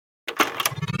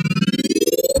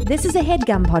This is a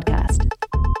HeadGum podcast.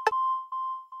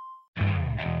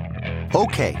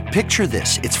 Okay, picture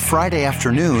this. It's Friday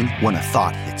afternoon when a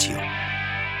thought hits you.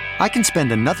 I can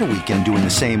spend another weekend doing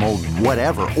the same old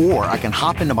whatever, or I can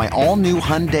hop into my all-new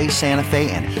Hyundai Santa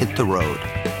Fe and hit the road.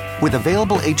 With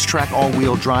available H-Track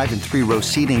all-wheel drive and 3-row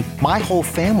seating, my whole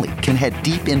family can head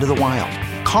deep into the wild.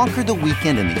 Conquer the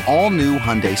weekend in the all-new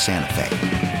Hyundai Santa Fe.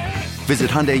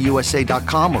 Visit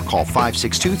HyundaiUSA.com or call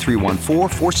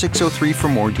 562-314-4603 for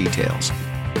more details.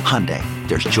 Hyundai,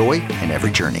 there's joy in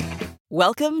every journey.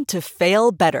 Welcome to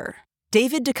Fail Better,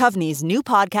 David Duchovny's new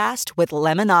podcast with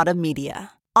Lemonada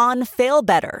Media. On Fail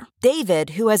Better, David,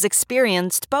 who has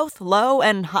experienced both low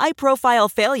and high-profile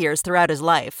failures throughout his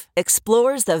life,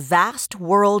 explores the vast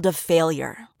world of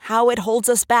failure, how it holds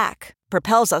us back,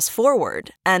 propels us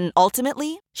forward, and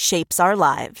ultimately shapes our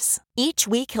lives. Each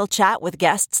week he'll chat with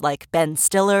guests like Ben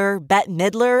Stiller, Bette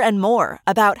Midler, and more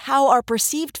about how our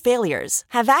perceived failures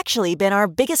have actually been our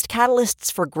biggest catalysts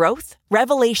for growth,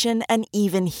 revelation, and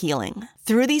even healing.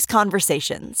 Through these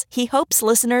conversations, he hopes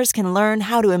listeners can learn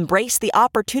how to embrace the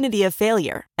opportunity of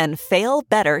failure and fail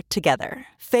better together.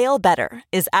 Fail Better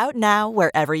is out now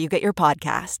wherever you get your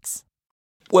podcasts.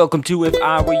 Welcome to If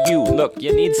I Were You. Look,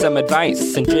 you need some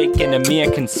advice, and Jake and Amir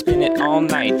can spin it all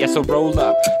night. Yeah, so roll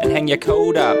up and hang your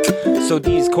coat up, so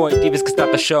these coy divas can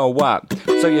start the show up.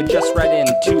 So you're just right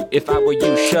into If I Were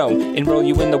You show. Enroll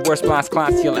you in the worst blast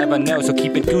class you'll ever know, so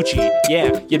keep it Gucci.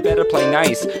 Yeah, you better play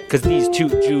nice, cause these two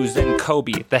Jews and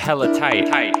Kobe, the hella tight.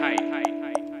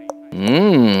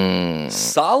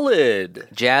 Solid.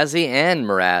 Jazzy and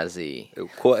Mrazzy.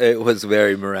 It was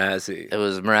very Mrazzy. It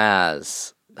was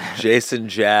Mraz. Jason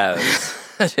Jazz.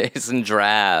 Jason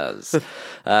Draz.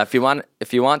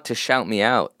 If you want to shout me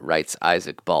out, writes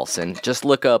Isaac Balson, just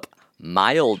look up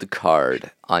Mild Card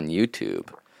on YouTube.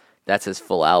 That's his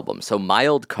full album. So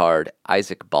Mild Card,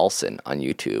 Isaac Balson on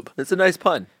YouTube. That's a nice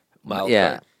pun. Mild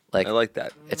yeah, card. I like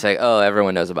that. It's like, oh,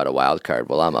 everyone knows about a wild card.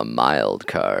 Well, I'm a mild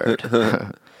card.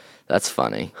 That's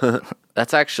funny.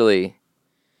 That's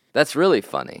really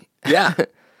funny. Yeah.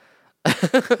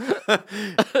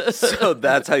 So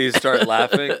that's how you start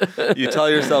laughing. You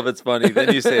tell yourself it's funny,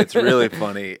 then you say it's really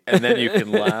funny, and then you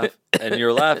can laugh. And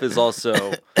your laugh is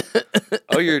also,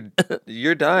 oh,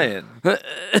 you're dying.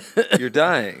 You're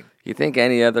dying. You think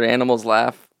any other animals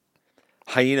laugh?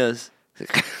 Hyenas.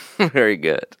 Very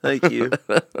good. Thank you.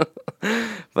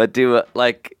 But do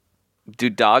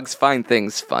dogs find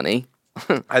things funny?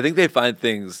 I think they find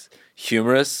things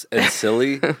humorous and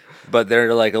silly, but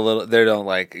they're like they don't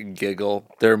like giggle.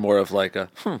 They're more of like a,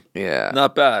 yeah,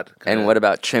 not bad. And what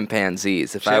about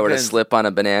chimpanzees? If I were to slip on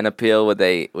a banana peel, would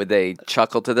they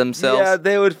chuckle to themselves? Yeah,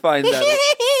 they would find that.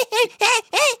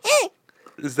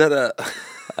 Is that a?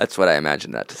 That's what I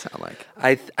imagine that to sound like.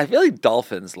 I feel like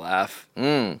dolphins laugh.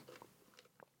 And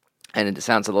it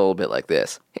sounds a little bit like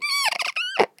this.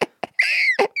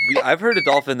 I've heard a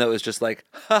dolphin that was just like,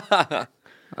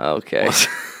 okay.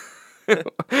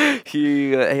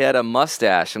 He had a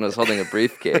mustache and was holding a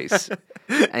briefcase.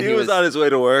 And he was on his way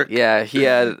to work. Yeah, he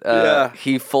had.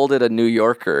 He folded a New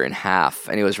Yorker in half,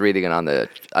 and he was reading it on the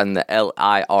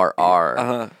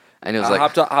LIRR. And he was like,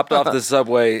 hopped off the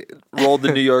subway, rolled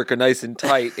the New Yorker nice and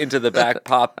tight into the back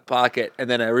pocket, and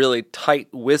then a really tight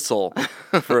whistle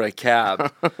for a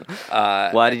cab.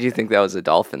 Why did you think that was a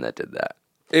dolphin that did that?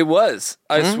 It was.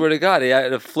 I swear to God, he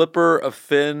had a flipper, a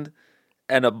fin,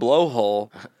 and a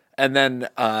blowhole. And then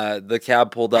the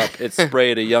cab pulled up. It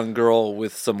sprayed a young girl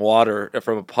with some water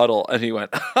from a puddle, and he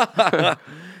went. It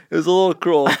was a little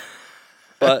cruel,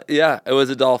 but yeah, it was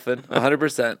a dolphin,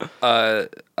 100%,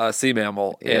 a sea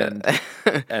mammal, and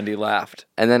he laughed.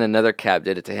 And then another cab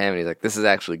did it to him, and he's like, "This is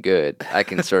actually good. I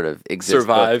can sort of exist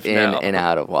survive in now. and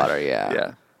out of water." Yeah,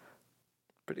 yeah,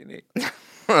 pretty neat.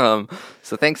 So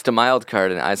thanks to Mild Card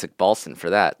and Isaac Balson for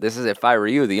that. This is If I Were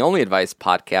You, the only advice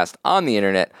podcast on the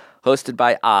internet, hosted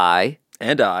by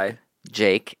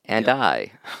Jake, and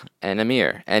I, and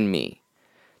Amir, and me.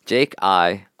 Jake,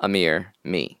 I, Amir,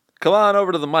 me. Come on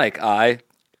over to the mic,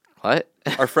 What?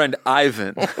 Our friend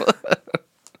Ivan.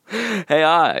 Hey,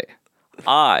 I.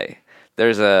 There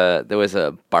was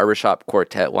a barbershop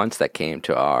quartet once that came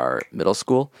to our middle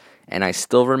school, and I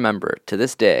still remember to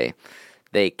this day.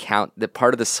 The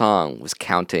part of the song was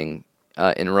counting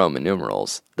in Roman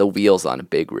numerals the wheels on a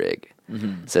big rig.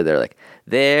 Mm-hmm. So they're like,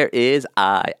 there is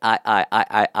I,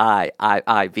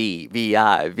 V,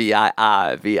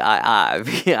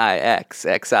 X,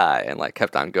 XI, and like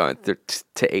kept on going through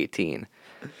to 18.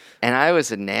 And I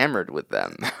was enamored with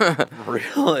them.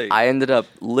 Really? I ended up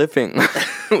living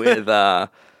with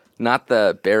not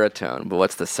the baritone, but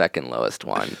what's the second lowest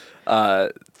one?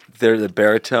 They're the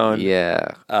baritone.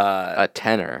 Yeah, a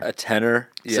tenor. A tenor.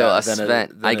 Yeah, So a then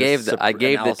Sven, I gave the an alto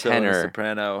and a tenor.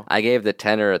 soprano. I gave the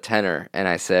tenor a tenor, and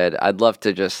I said, "I'd love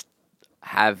to just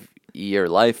have your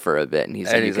life for a bit." And he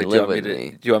said, And "You he's can like, live with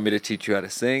me." Do you want me to teach you how to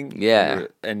sing? Yeah.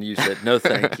 And you said, no,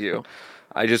 thank you.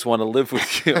 I just want to live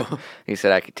with you. He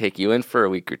said, "I could take you in for a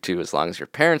week or two as long as your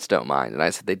parents don't mind." And I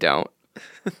said, "They don't."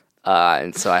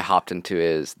 And so I hopped into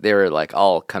his. They were like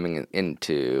all coming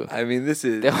into. I mean, this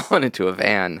is They all went into a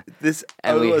van. this.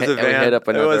 And oh, we it was hit, a and we van. hit up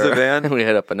another. It was a van. And we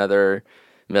hit up another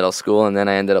middle school, and then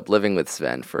I ended up living with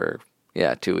Sven for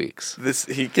 2 weeks.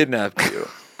 He kidnapped you.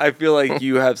 I feel like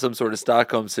you have some sort of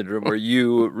Stockholm syndrome where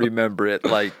you remember it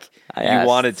like I you asked-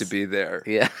 wanted to be there.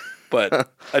 Yeah.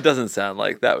 But it doesn't sound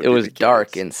like that would It be was the case.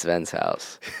 dark in Sven's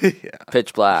house. Yeah.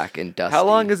 Pitch black and dusty. How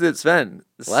long is it, Sven?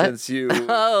 What? Since you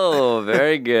Oh,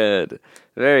 very good.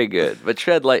 Very good. But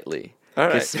tread lightly. All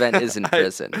Because right. Sven is in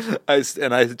prison.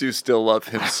 I do still love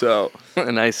him so.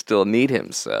 And I still need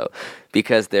him so.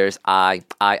 Because there's I,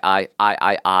 V,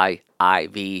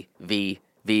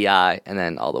 and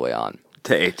then all the way on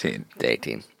To 18. to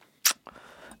 18.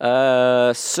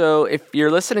 So if you're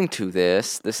listening to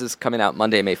this is coming out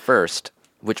Monday, May 1st,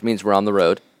 which means we're on the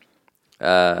road.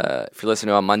 If you're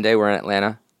listening on Monday, we're in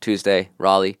Atlanta. Tuesday,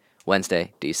 Raleigh.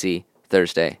 Wednesday, DC.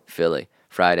 Thursday, Philly.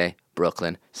 Friday,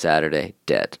 Brooklyn. Saturday,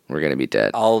 dead. We're going to be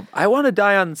dead. I want to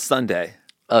die on Sunday.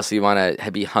 Oh, so you want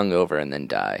to be hungover and then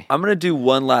die. I'm going to do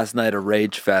one last night of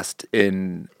Rage Fest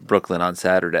in Brooklyn on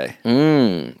Saturday.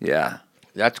 Yeah.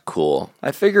 That's cool.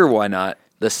 I figure why not?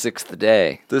 The 6th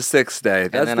day. The 6th day.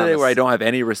 That's the then on day the where I s- don't have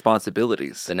any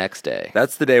responsibilities. The next day.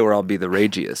 That's the day where I'll be the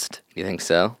ragiest. You think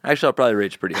so? Actually, I'll probably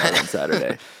rage pretty hard on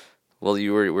Saturday. Well,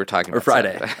 we were talking Or about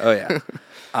Friday. Saturday. Oh, yeah.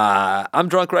 I'm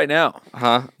drunk right now.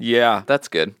 Huh? Yeah. That's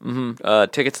good.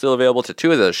 Tickets still available to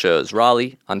 2 of those shows.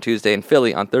 Raleigh on Tuesday and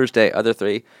Philly on Thursday. Other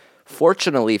 3,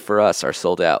 fortunately for us, are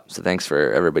sold out. So thanks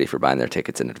for everybody for buying their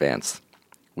tickets in advance.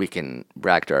 We can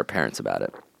brag to our parents about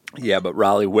it. Yeah, but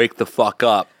Raleigh, wake the fuck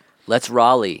up. Let's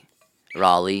Raleigh.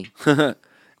 Raleigh.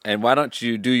 And why don't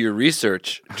you do your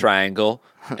research, Triangle,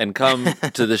 and come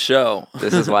to the show?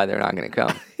 This is why they're not going to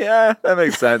come. Yeah, that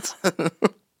makes sense.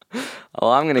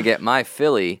 Well, I'm going to get my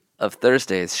Philly of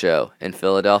Thursday's show in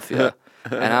Philadelphia.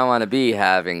 And I want to be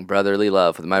having brotherly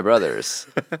love with my brothers.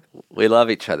 We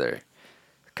love each other.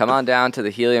 Come on down to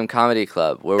the Helium Comedy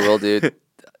Club where we'll do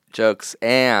jokes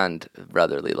and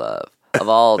brotherly love of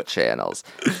all channels.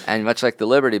 And much like the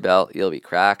Liberty Bell, you'll be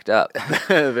cracked up.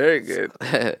 Very good.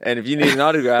 And if you need an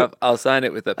autograph, I'll sign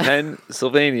it with a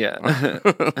Pennsylvania.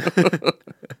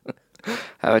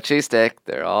 Have a cheesesteak.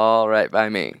 They're all right by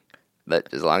me. But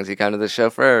as long as you come to the show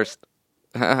first.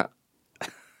 I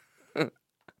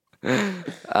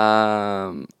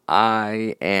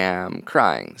am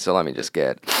crying. So let me just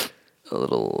get a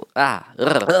little... All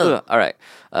right.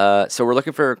 So we're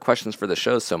looking for questions for the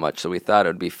show so much, so we thought it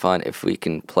would be fun if we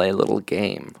can play a little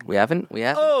game. We haven't?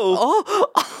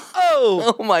 Oh,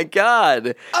 Oh my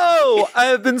God. I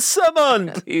have been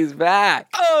summoned. He's back.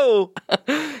 Oh,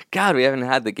 God, we haven't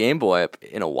had the Game Boy up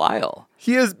in a while.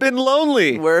 he has been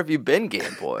lonely. Where have you been,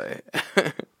 Game Boy?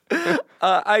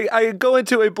 I go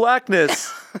into a blackness.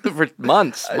 For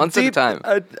months at a time.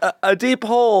 A deep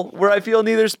hole where I feel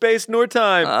neither space nor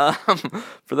time.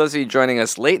 For those of you joining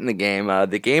us late in the game,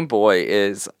 the Game Boy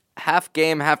is half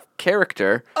game, half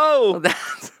character.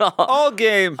 That's all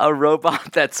game. A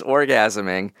robot that's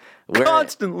orgasming.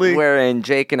 Constantly. Wherein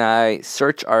Jake and I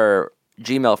search our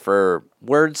Gmail for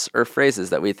words or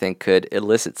phrases that we think could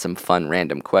elicit some fun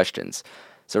random questions.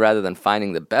 So rather than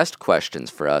finding the best questions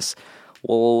for us,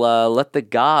 we'll let the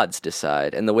gods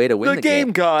decide. And the way to win the game...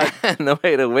 game god. And the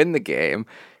way to win the game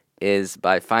is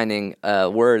by finding a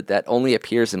word that only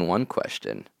appears in one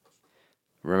question.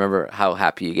 Remember how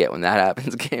happy you get when that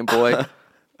happens, Game Boy?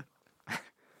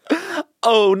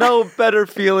 Oh, no better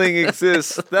feeling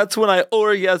exists. That's when I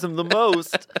orgasm the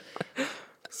most.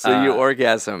 So you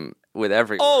orgasm with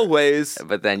every word, Always.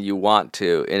 but then you want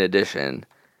to, in addition,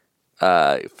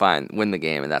 win the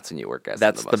game, and that's when you orgasm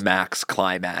That's the the most. max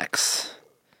climax.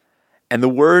 And the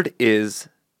word is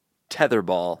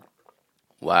tetherball.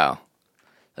 Wow.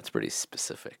 That's pretty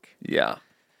specific. Yeah.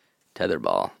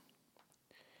 Tetherball.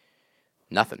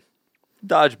 Nothing.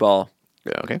 Dodgeball.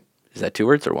 Yeah, okay. Is that 2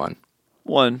 words or 1?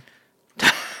 1.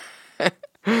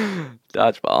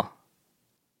 Dodgeball.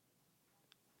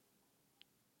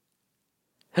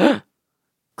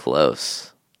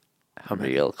 Close. How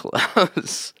many? Real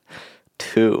close.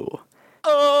 2.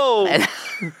 Oh!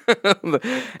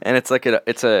 And it's like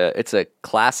it's a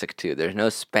classic 2. There's no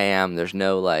spam. There's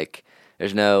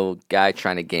no guy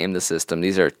trying to game the system.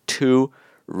 These are 2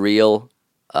 real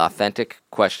authentic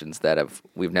questions that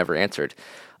we've never answered.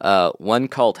 One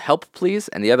called Help Please,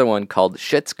 and the other one called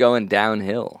Shit's Going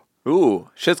Downhill. Ooh,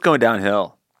 shit's going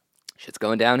downhill. Shit's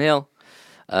going downhill.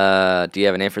 Do you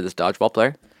have a name for this dodgeball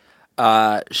player?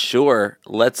 Sure.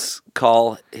 Let's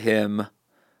call him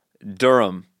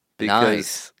Durham. Because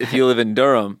Nice. if you live in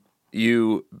Durham,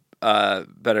 you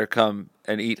better come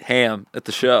and eat ham at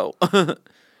the show.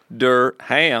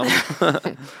 Ham.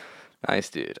 Nice,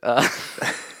 dude.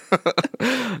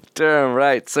 Damn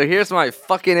right. So here's my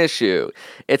fucking issue.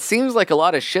 It seems like a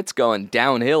lot of shit's going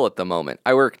downhill at the moment.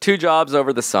 I work 2 jobs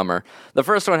over the summer. The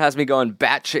first one has me going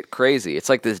batshit crazy. It's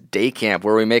like this day camp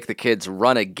where we make the kids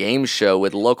run a game show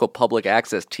with local public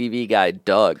access TV guy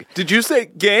Doug. Did you say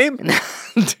game?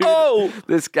 Dude,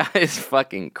 this guy is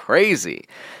fucking crazy.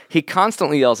 He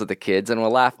constantly yells at the kids and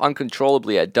will laugh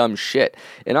uncontrollably at dumb shit.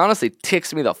 It honestly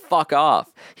ticks me the fuck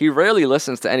off. He rarely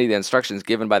listens to any of the instructions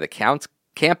given by the camp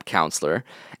counselor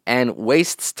and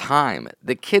wastes time.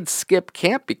 The kids skip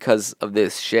camp because of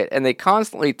this shit, and they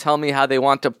constantly tell me how they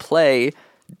want to play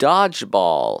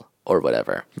dodgeball or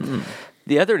whatever.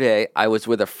 The other day, I was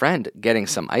with a friend getting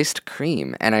some iced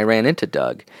cream, and I ran into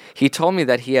Doug. He told me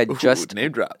that he had just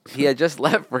name drop. he had just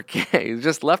left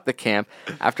the camp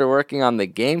after working on the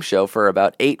game show for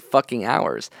about 8 fucking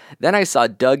hours. Then I saw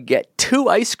Doug get 2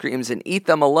 ice creams and eat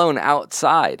them alone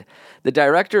outside. The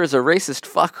director is a racist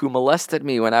fuck who molested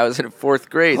me when I was in 4th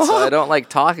grade, so I don't like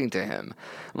talking to him.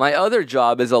 My other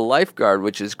job is a lifeguard,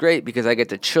 which is great because I get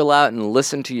to chill out and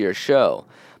listen to your show.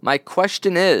 My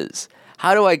question is,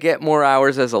 how do I get more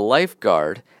hours as a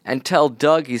lifeguard and tell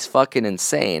Doug he's fucking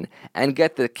insane and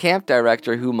get the camp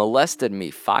director who molested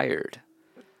me fired?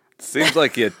 Seems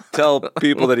like you tell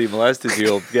people that he molested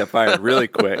you, will get fired really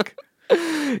quick.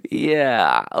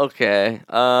 Yeah, okay.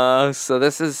 So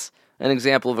this is an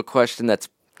example of a question that's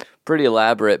pretty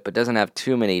elaborate but doesn't have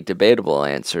too many debatable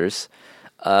answers.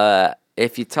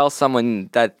 If you tell someone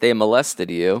that they molested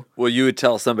you, Well, you would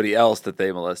tell somebody else that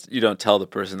they molested. You don't tell the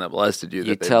person that molested you that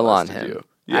you they tell on molested him. you.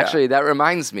 Yeah. Actually, that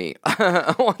reminds me.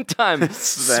 One time,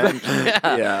 Sven.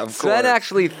 Yeah, of Sven course.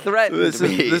 actually threatened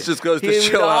me. This just goes to He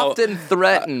show would how often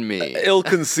threaten me.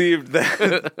 ill-conceived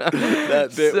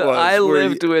that bit So was. I where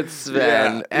lived you- with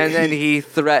Sven, Yeah. and then he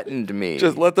threatened me.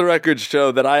 Just let the record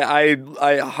show that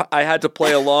I had to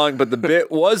play along, but the bit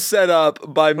was set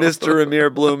up by Mr. Amir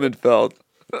Blumenfeld.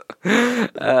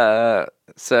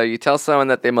 So you tell someone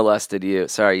that they molested you.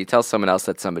 Sorry, you tell someone else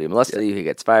that somebody molested you. He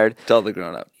gets fired. Tell the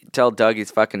grown-up. Tell Doug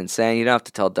he's fucking insane. You don't have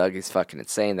to tell Doug he's fucking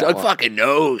insane. That Doug won't- fucking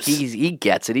knows. He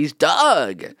gets it. He's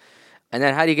Doug. And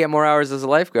then how do you get more hours as a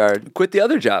lifeguard? Quit the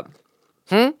other job.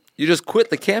 You just quit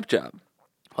the camp job.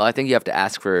 Well, I think you have to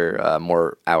ask for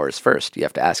more hours first. You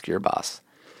have to ask your boss.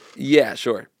 Yeah,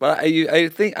 sure. But I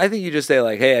think you just say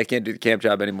like, hey, I can't do the camp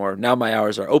job anymore. Now my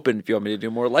hours are open if you want me to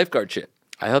do more lifeguard shit.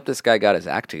 I hope this guy got his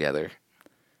act together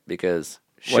because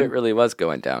shit really was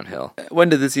going downhill. When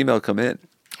did this email come in?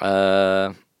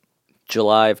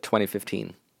 July of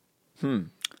 2015.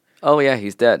 Oh, yeah,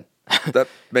 he's dead. That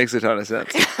makes a ton of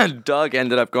sense. Doug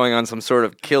ended up going on some sort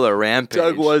of killer rampage.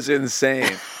 Doug was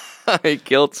insane. He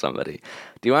killed somebody.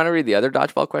 Do you want to read the other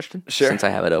dodgeball question? Sure. Since I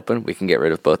have it open, we can get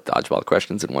rid of both dodgeball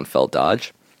questions in one fell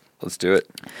dodge. Let's do it.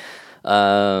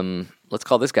 Let's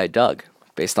call this guy Doug,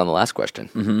 based on the last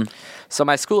question. So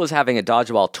my school is having a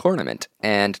dodgeball tournament,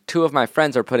 and 2 of my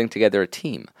friends are putting together a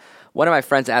team. One of my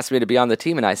friends asked me to be on the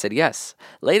team, and I said yes.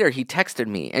 Later, he texted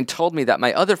me and told me that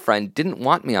my other friend didn't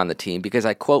want me on the team because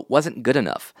I, quote, wasn't good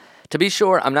enough. To be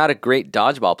sure, I'm not a great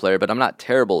dodgeball player, but I'm not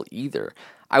terrible either.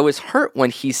 I was hurt when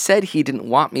he said he didn't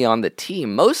want me on the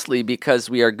team, mostly because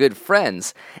we are good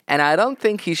friends, and I don't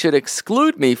think he should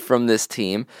exclude me from this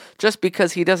team just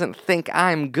because he doesn't think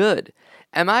I'm good.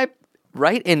 Am I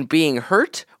right in being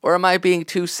hurt, or am I being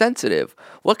too sensitive?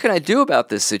 What can I do about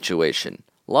this situation?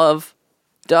 Love,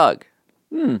 Doug.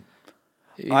 You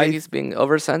think he's being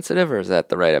oversensitive, or is that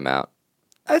the right amount?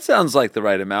 That sounds like the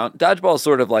right amount. Dodgeball is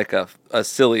sort of like a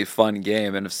silly, fun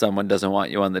game, and if someone doesn't want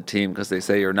you on the team because they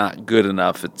say you're not good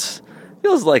enough, it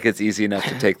feels like it's easy enough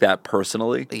to take that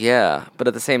personally. Yeah, but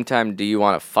at the same time, do you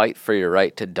want to fight for your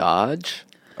right to dodge?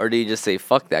 Or do you just say,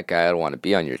 fuck that guy, I don't want to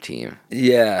be on your team?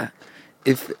 Yeah.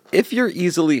 If you're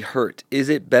easily hurt, is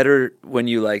it better when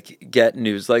you like get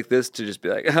news like this to just be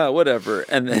like, whatever,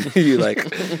 and then you like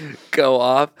go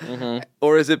off,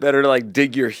 or is it better to like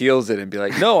dig your heels in and be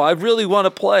like, no, I really want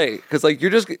to play, because like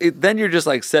you're just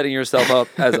like setting yourself up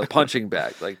as a punching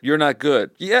bag, like you're not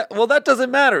good. Yeah, well that doesn't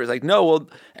matter. It's like no, well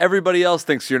everybody else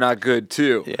thinks you're not good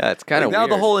too. Yeah, it's kind of now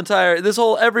weird. the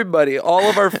whole everybody, all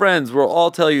of our friends will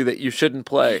all tell you that you shouldn't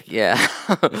play. Yeah.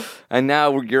 And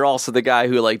now you're also the guy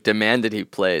who like demanded intensity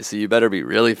plays, so you better be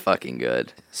really fucking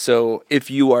good. So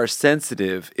if you are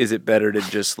sensitive, is it better to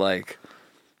just like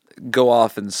go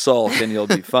off and sulk and you'll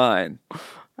be fine?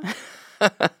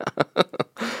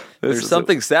 There's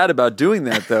something sad about doing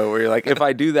that though, where you're like, if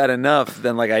I do that enough,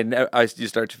 then like you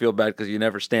start to feel bad because you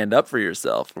never stand up for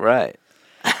yourself. Right.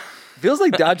 Feels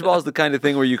like dodgeball is the kind of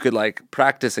thing where you could like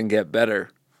practice and get better.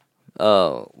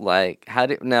 Oh, like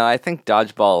no, I think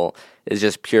dodgeball is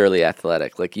just purely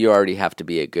athletic. Like you already have to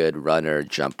be a good runner,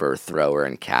 jumper, thrower,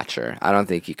 and catcher. I don't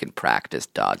think you can practice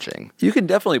dodging. You can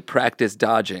definitely practice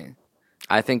dodging.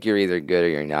 I think you're either good or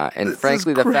you're not. And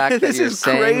frankly, the fact that you're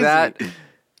saying that,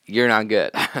 you're not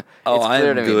good. Oh, it's clear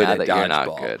I'm to me good now at that dodgeball. you're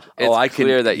not good. It's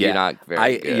clear that you're not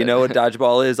very good. You know what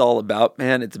dodgeball is all about,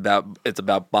 man? It's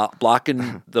about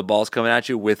blocking the balls coming at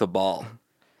you with a ball.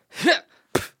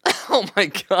 Oh my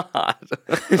God.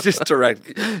 Just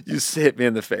direct. You hit me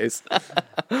in the face.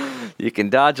 You can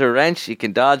dodge a wrench, you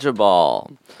can dodge a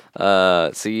ball.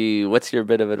 What's your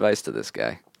bit of advice to this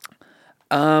guy?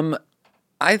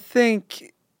 I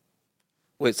think.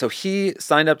 Wait, so he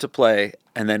signed up to play,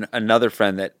 and then another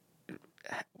friend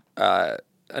got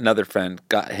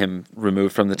him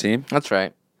removed from the team. That's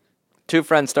right. Two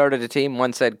friends started a team.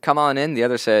 One said, "Come on in." The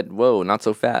other said, "Whoa, not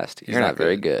so fast. You're not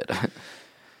very good."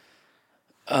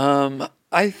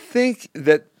 I think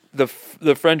that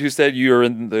the friend who said you're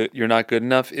not good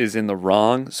enough is in the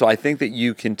wrong. So I think that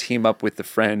you can team up with the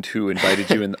friend who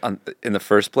invited you in the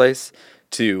first place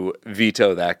to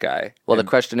veto that guy. Well, the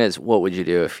question is, what would you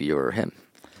do if you were him?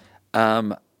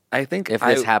 I think if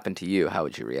this happened to you, how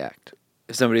would you react?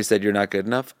 If somebody said you're not good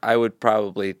enough, I would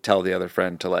probably tell the other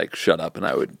friend to like shut up, and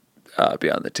I would be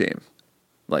on the team.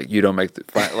 Like you don't make the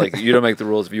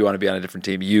rules. If you want to be on a different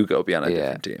team, you go be on a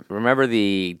different team. Remember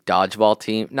the dodgeball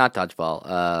team? Not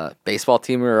dodgeball. Baseball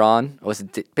team we were on. Was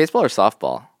it baseball or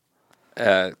softball?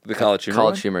 The college humor.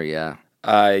 College humor, yeah.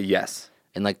 Yes.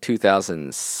 In like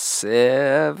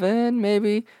 2007,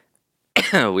 maybe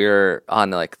we were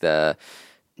on like the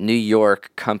New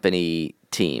York company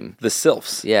team. The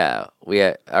Sylphs. Yeah,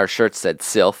 our shirt said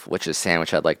Sylph, which is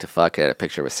sandwich I'd like to fuck. It had a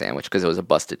picture of a sandwich because it was a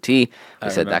busted tee. We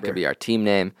said that could be our team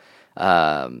name.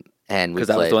 And because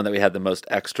that was the one that we had the most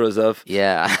extras of.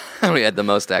 Yeah, we had the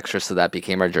most extras, so that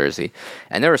became our jersey.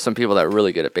 And there were some people that were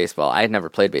really good at baseball. I had never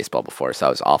played baseball before, so I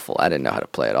was awful. I didn't know how to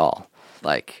play at all.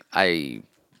 Like I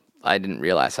didn't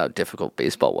realize how difficult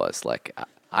baseball was. Like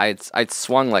I'd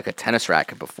swung like a tennis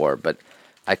racket before, but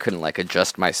I couldn't like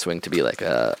adjust my swing to be like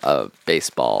a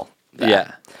baseball bat.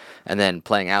 Yeah. And then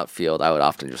playing outfield, I would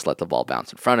often just let the ball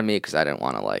bounce in front of me because I didn't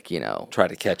want to like, try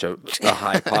to catch a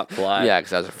high pop fly. Yeah,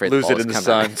 because I was afraid lose the ball it in the was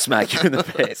sun, coming. smack you in the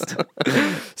face.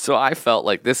 So I felt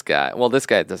like this guy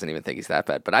doesn't even think he's that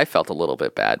bad, but I felt a little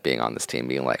bit bad being on this team,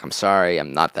 being like, I'm sorry,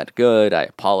 I'm not that good, I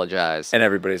apologize. And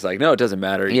everybody's like, no, it doesn't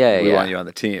matter. Yeah, we want you on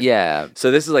the team. Yeah. So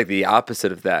this is like the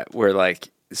opposite of that, where like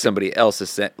somebody else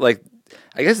is saying, like,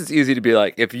 I guess it's easy to be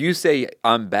like, if you say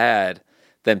I'm bad,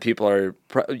 then people are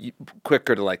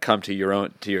quicker to like come to your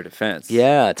defense.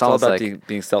 Yeah, it's all almost about like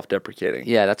being self-deprecating.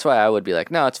 Yeah, that's why I would be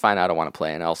like, no, it's fine, I don't want to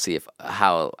play, and I'll see if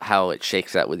how it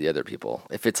shakes out with the other people.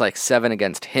 If it's like 7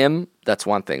 against him, that's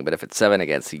one thing, but if it's 7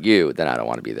 against you, then I don't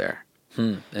want to be there.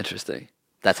 Interesting.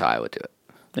 That's how I would do it.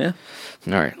 Yeah.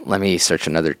 All right, let me search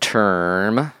another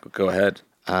term. Go ahead.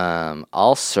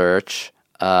 I'll search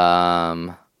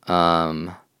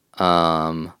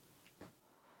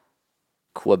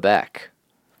Quebec.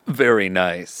 Very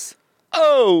nice.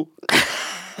 Oh!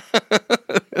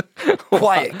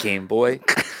 Quiet, Game Boy.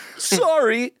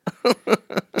 Sorry.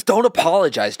 Don't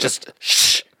apologize. Just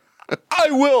shh.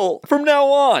 I will from now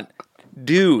on.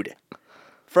 Dude.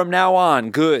 From now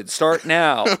on. Good. Start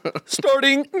now.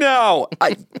 Starting now.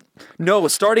 No,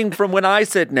 starting from when I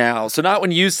said now. So not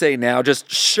when you say now.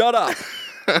 Just shut up.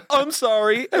 I'm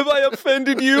sorry. Have I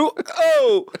offended you?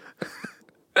 Oh.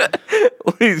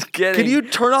 He's getting... Can you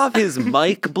turn off his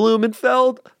mic,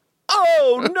 Blumenfeld?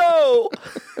 Oh,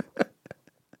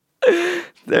 no.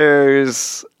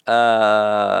 There's...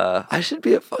 I should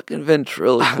be a fucking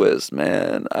ventriloquist,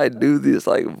 man. I do this,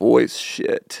 like, voice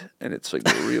shit, and it's, like,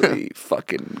 really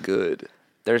fucking good.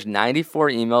 There's 94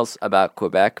 emails about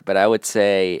Quebec, but I would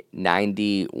say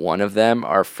 91 of them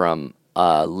are from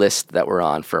a list that we're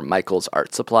on for Michael's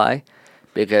Art Supply.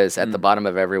 Because at the bottom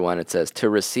of every one, it says, to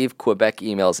receive Quebec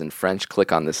emails in French,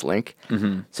 click on this link.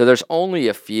 Mm-hmm. So there's only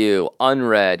a few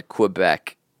unread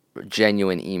Quebec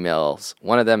genuine emails.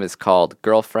 One of them is called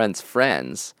Girlfriend's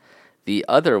Friends. The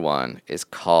other one is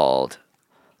called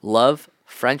Love,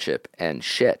 Friendship, and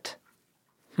Shit.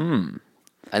 And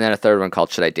then a third one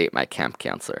called Should I Date My Camp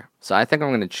Counselor? So I think I'm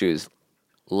going to choose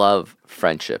Love,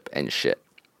 Friendship, and Shit.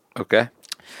 Okay.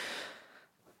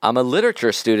 I'm a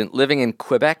literature student living in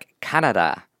Quebec,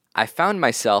 Canada. I found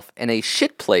myself in a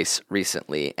shit place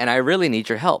recently, and I really need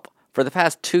your help. For the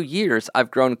past 2 years,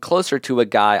 I've grown closer to a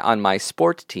guy on my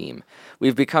sport team.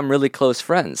 We've become really close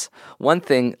friends. One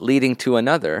thing leading to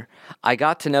another. I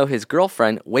got to know his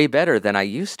girlfriend way better than I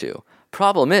used to.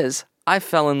 Problem is, I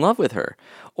fell in love with her,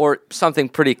 or something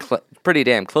pretty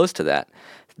damn close to that.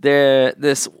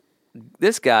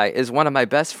 This guy is one of my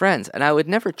best friends, and I would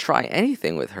never try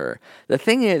anything with her. The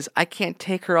thing is, I can't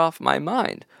take her off my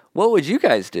mind. What would you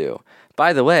guys do?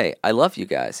 By the way, I love you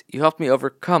guys. You helped me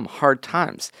overcome hard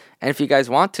times. And if you guys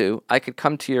want to, I could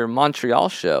come to your Montreal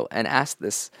show and ask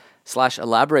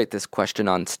this/elaborate this question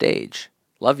on stage.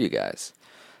 Love you guys.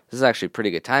 This is actually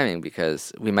pretty good timing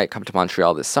because we might come to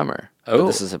Montreal this summer. Oh. But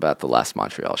this is about the last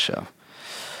Montreal show.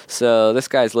 So this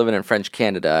guy's living in French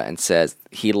Canada and says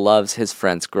he loves his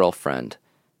friend's girlfriend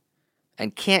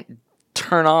and can't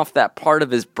turn off that part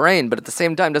of his brain, but at the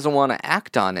same time doesn't want to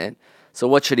act on it. So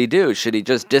what should he do? Should he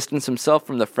just distance himself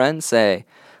from the friend, say,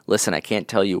 listen, I can't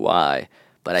tell you why,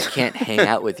 but I can't hang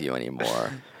out with you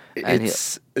anymore? And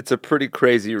It's a pretty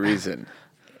crazy reason.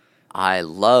 I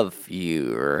love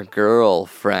your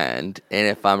girlfriend, and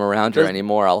if I'm around her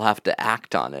anymore, I'll have to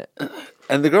act on it.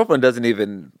 And the girlfriend doesn't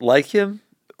even like him,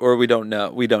 or we don't know.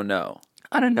 We don't know.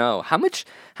 I don't know. How much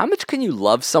can you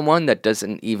love someone that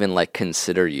doesn't even like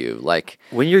consider you? Like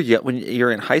When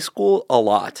you're in high school, a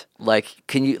lot.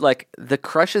 can you the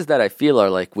crushes that I feel are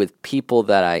like with people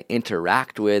that I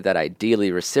interact with that ideally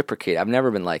reciprocate. I've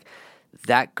never been like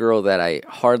that girl that I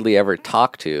hardly ever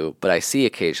talk to, but I see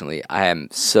occasionally. I am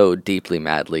so deeply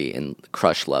madly in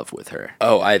crush love with her.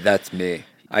 Oh, that's me.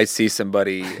 I see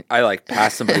somebody, I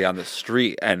pass somebody on the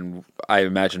street, and I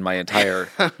imagine my entire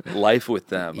life with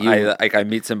them. I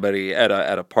meet somebody at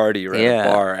a party or at a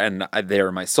bar, and they are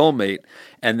my soulmate.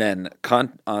 And then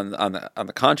on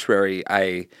the contrary,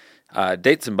 I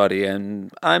date somebody,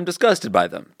 and I'm disgusted by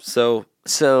them. So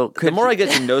the more I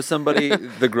get to know somebody,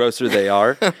 the grosser they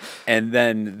are, and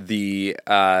then the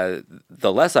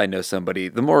less I know somebody,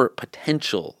 the more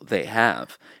potential they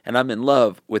have. And I'm in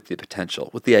love with the potential,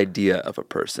 with the idea of a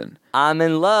person. I'm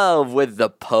in love with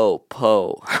the po.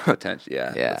 Potential,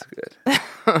 yeah, that's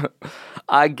good.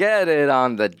 I get it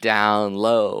on the down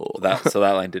low. So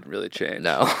that line didn't really change.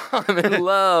 No, I'm in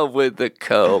love with the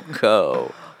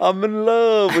co. I'm in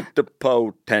love with the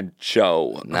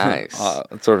potential. Nice.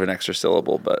 It's sort of an extra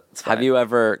syllable, but it's fine.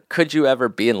 Could you ever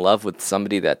be in love with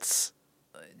somebody that's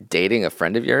dating a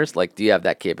friend of yours? Like, do you have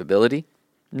that capability?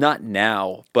 Not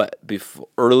now, but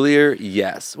earlier,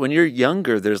 yes. When you're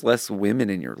younger, there's less women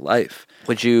in your life.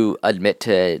 Would you admit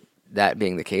to that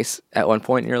being the case at one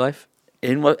point in your life?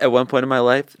 At one point in my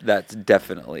life, that's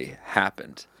definitely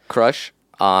happened. Crush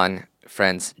on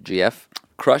friend's GF?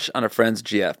 Crush on a friend's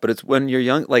GF. But it's when you're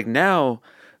young. Like now,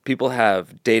 people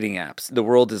have dating apps. The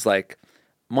world is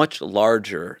much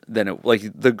larger than it. Like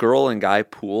the girl and guy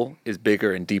pool is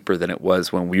bigger and deeper than it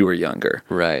was when we were younger.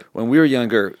 Right. When we were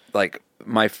younger,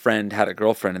 my friend had a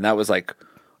girlfriend, and that was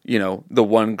the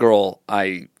one girl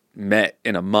I met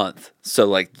in a month.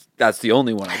 So that's the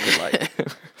only one I could like.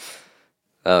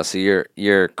 Oh, so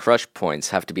your crush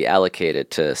points have to be allocated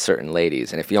to certain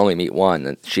ladies, and if you only meet one,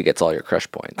 then she gets all your crush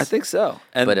points. I think so.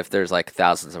 But if there's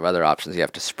thousands of other options, you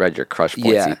have to spread your crush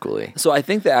points equally. So I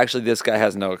think that actually this guy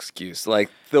has no excuse.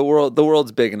 The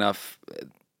world's big enough.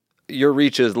 Your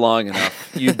reach is long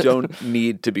enough. You don't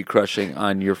need to be crushing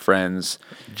on your friend's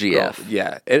GF. girl.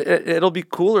 Yeah, it'll be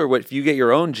cooler if you get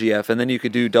your own GF, and then you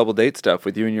could do double date stuff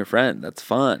with you and your friend. That's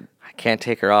fun. I can't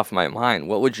take her off my mind.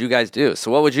 What would you guys do? So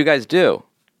what would you guys do?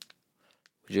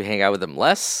 Would you hang out with them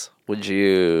less? Would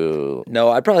you? No,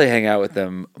 I'd probably hang out with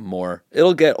them more.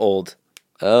 It'll get old.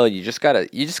 Oh, you just gotta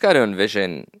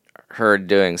envision her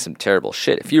doing some terrible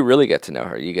shit. If you really get to know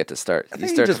her, you get to start. You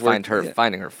start to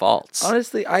finding her faults.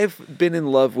 Honestly, I've been in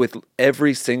love with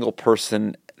every single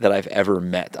person that I've ever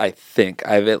met. I think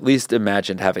I've at least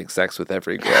imagined having sex with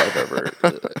every girl I've ever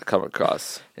come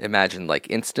across. Imagine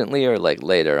instantly or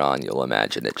later on. You'll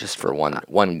imagine it just for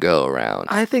one go around.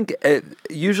 I think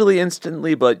usually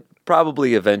instantly, but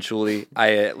probably eventually.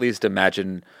 I at least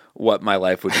imagine what my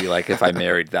life would be like if I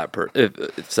married that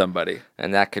if somebody.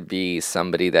 And that could be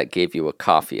somebody that gave you a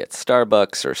coffee at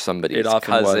Starbucks, or somebody's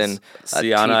cousin, a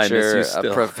Sienna, teacher, I miss you a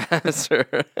still.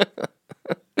 professor.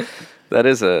 That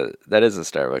is a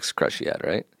Starbucks crush yet,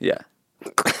 right? Yeah,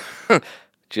 Would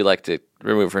you like to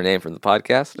remove her name from the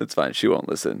podcast? it's fine. She won't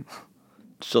listen.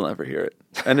 She'll never hear it.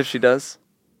 And if she does,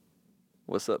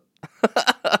 what's up?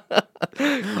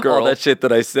 Girl. All that shit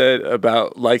that I said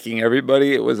about liking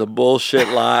everybody, it was a bullshit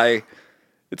lie.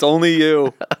 It's only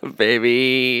you.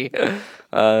 Baby.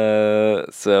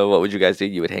 So what would you guys do?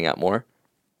 You would hang out more?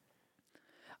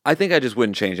 I think I just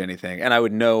wouldn't change anything, and I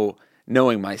would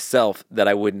knowing myself that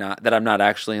I'm not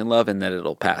actually in love, and that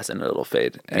it'll pass and it'll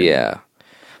fade. And Yeah.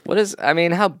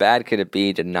 How bad could it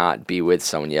be to not be with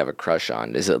someone you have a crush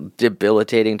on? Is it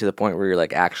debilitating to the point where you're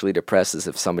like actually depressed as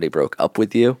if somebody broke up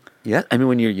with you? Yeah, I mean,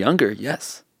 when you're younger,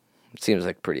 yes. It seems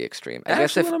like pretty extreme. I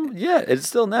Actually, guess it's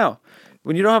still now.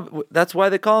 When you don't have, that's why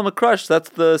they call him a crush. That's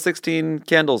the 16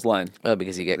 Candles line.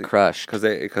 because you get crushed. Because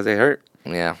they hurt.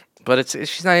 Yeah. But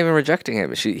she's not even rejecting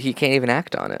him. He can't even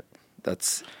act on it.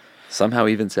 That's somehow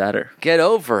even sadder. Get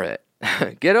over it.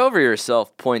 Get over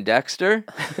yourself, Poindexter.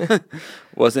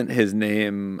 Wasn't his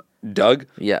name Doug?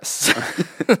 Yes.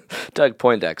 Doug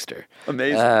Poindexter.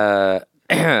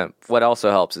 Amazing. What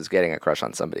also helps is getting a crush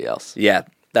on somebody else. Yeah,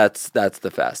 that's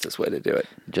the fastest way to do it.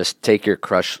 Just take your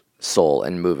crush soul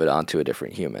and move it onto a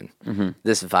different human. Mm-hmm.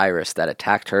 This virus that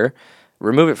attacked her,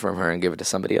 remove it from her and give it to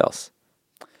somebody else.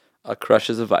 A crush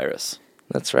is a virus.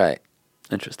 That's right.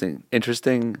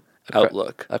 Interesting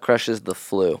outlook. A crush is the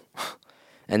flu,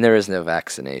 and there is no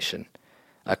vaccination.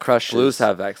 A crush Flus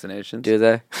have vaccinations. Do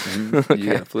they? Mm-hmm. You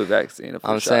get a flu vaccine.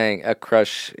 I'm saying a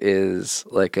crush is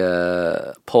like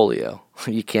a polio.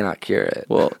 You cannot cure it.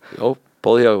 Well,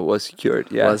 polio was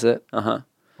cured. Yeah. Was it? Uh-huh.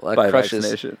 Well, By crush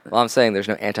vaccination. I'm saying there's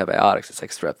no antibiotics. It's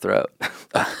like strep throat.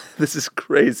 This is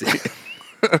crazy.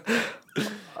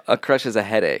 A crush is a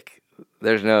headache.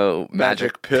 There's no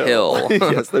magic pill.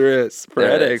 Yes, there is. For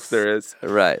headaches, there is.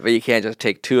 Right, but you can't just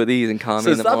take 2 of these and calm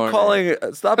me in the morning.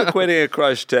 Stop equating a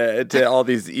crush to all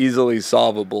these easily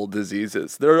solvable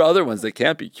diseases. There are other ones that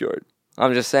can't be cured.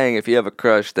 I'm just saying, if you have a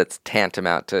crush that's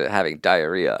tantamount to having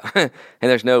diarrhea, and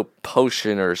there's no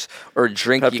potion or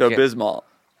drink Pepto-Bismol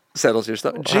settles your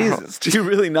stomach. Jesus, do you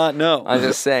really not know? I'm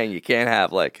just saying, you can't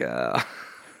have like a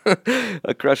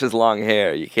crush's long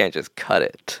hair. You can't just cut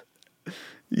it.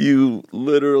 You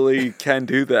literally can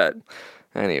do that.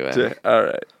 Anyway. All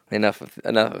right. Enough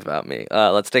about me.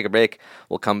 Let's take a break.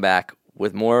 We'll come back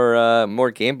with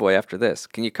more Game Boy after this.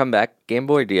 Can you come back, Game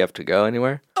Boy? Do you have to go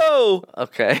anywhere? Oh.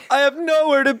 Okay. I have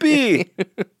nowhere to be.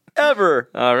 Ever.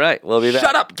 All right. We'll be back.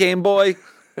 Shut up, Game Boy.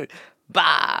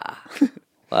 Bah.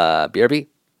 BRB.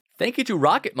 Thank you to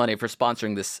Rocket Money for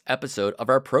sponsoring this episode of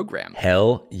our program.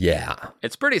 Hell yeah.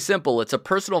 It's pretty simple. It's a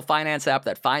personal finance app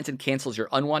that finds and cancels your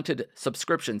unwanted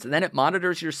subscriptions, and then it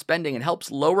monitors your spending and helps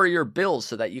lower your bills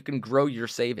so that you can grow your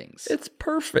savings. It's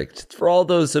perfect. It's for all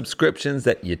those subscriptions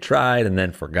that you tried and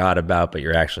then forgot about, but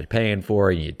you're actually paying for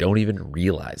and you don't even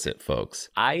realize it, folks.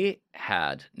 I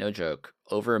had, no joke,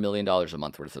 over $1 million a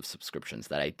month worth of subscriptions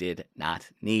that I did not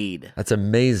need. That's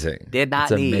amazing. Did not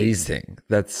That's need. amazing.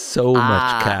 That's so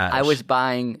much cash. I was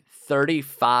buying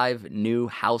 35 new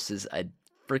houses a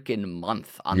freaking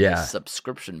month on this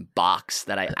subscription box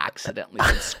that I accidentally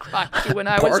subscribed to when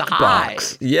I was high.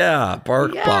 Yeah,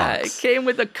 Bark Yeah, Box. it came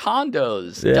with the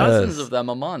condos, Yes. dozens of them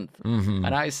a month. Mm-hmm.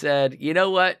 And I said, you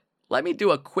know what? Let me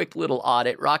do a quick little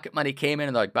audit. Rocket Money came in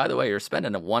and they're like, by the way, you're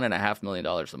spending $1.5 million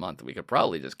a month. We could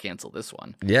probably just cancel this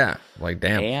one. Yeah, like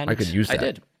damn, And I could use that. I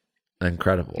did.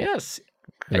 Incredible. Yes.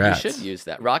 Congrats. And you should use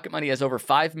that. Rocket Money has over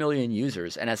 5 million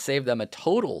users and has saved them a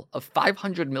total of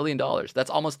 $500 million. That's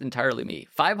almost entirely me.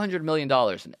 $500 million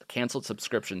in canceled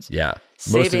subscriptions. Yeah,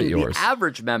 most of it saving yours. the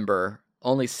average member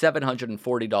only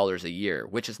 $740 a year,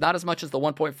 which is not as much as the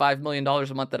 $1.5 million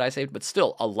a month that I saved, but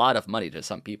still a lot of money to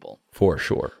some people. For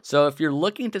sure. So if you're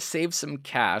looking to save some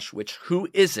cash, which who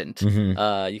isn't,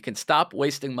 Mm-hmm. you can stop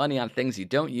wasting money on things you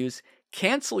don't use.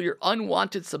 Cancel your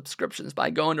unwanted subscriptions by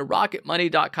going to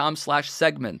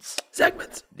rocketmoney.com/segments.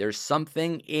 Segments. There's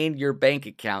something in your bank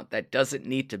account that doesn't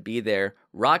need to be there.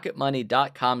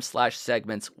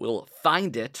 Rocketmoney.com/segments will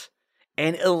find it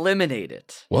and eliminate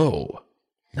it. Whoa.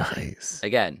 Nice.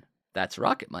 Again, that's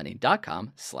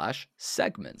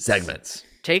rocketmoney.com/segments. Segments.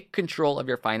 Take control of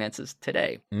your finances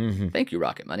today. Mm-hmm. Thank you,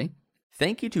 Rocket Money.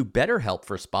 Thank you to BetterHelp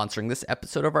for sponsoring this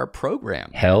episode of our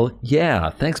program. Hell yeah.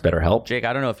 Thanks, BetterHelp. Jake,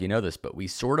 I don't know if you know this, but we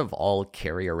sort of all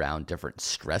carry around different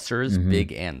stressors,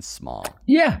 big and small.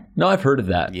 Yeah. No, I've heard of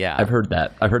that. Yeah. I've heard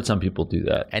that. I've heard some people do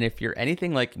that. And if you're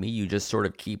anything like me, you just sort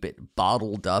of keep it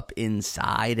bottled up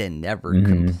inside and never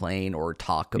complain or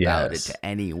talk about it to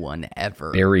anyone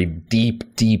ever. Buried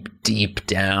deep, deep, deep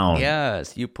down.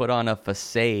 Yes, you put on a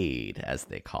facade, as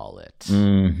they call it.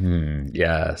 Mm-hmm.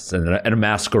 Yes. And a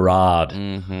masquerade.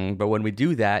 But when we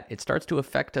do that, it starts to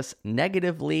affect us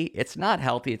negatively. It's not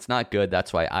healthy. It's not good.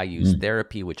 That's why I use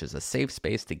therapy, which is a safe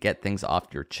space to get things off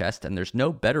your chest. And there's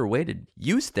no better way to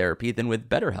use therapy than with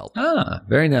BetterHelp. Ah,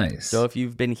 very nice. So if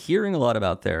you've been hearing a lot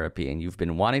about therapy and you've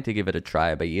been wanting to give it a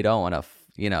try, but you don't want to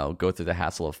go through the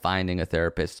hassle of finding a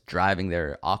therapist, driving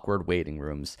their awkward waiting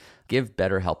rooms. Give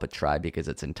BetterHelp a try because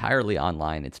it's entirely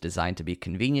online. It's designed to be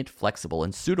convenient, flexible,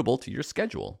 and suitable to your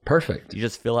schedule. Perfect. You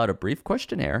just fill out a brief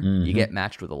questionnaire, you get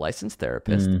matched with a licensed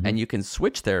therapist, and you can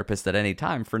switch therapists at any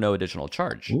time for no additional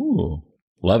charge. Ooh,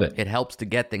 love it. It helps to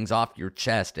get things off your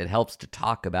chest. It helps to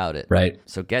talk about it. Right.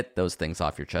 So get those things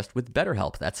off your chest with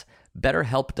BetterHelp. That's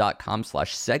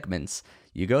betterhelp.com/segments.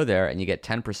 You go there and you get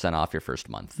 10% off your first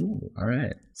month. Ooh, all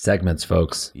right. Segments,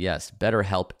 folks. Yes,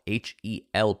 BetterHelp,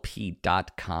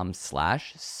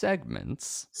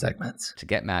 HELP.com/segments. Segments. To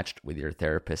get matched with your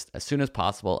therapist as soon as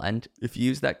possible. And if you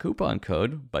use that coupon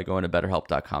code by going to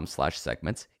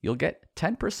betterhelp.com/segments, you'll get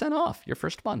 10% off your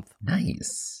first month.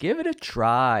 Nice. Give it a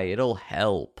try. It'll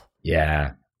help.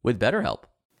 Yeah. With BetterHelp.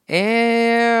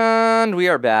 And we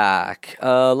are back.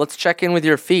 Let's check in with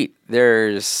your feet.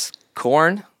 There's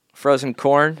frozen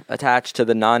corn attached to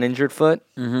the non-injured foot,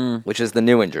 which is the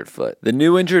new injured foot. The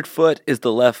new injured foot is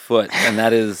the left foot, and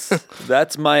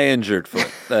that's my injured foot.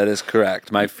 That is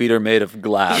correct. My feet are made of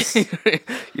glass.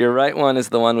 Your right one is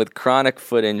the one with chronic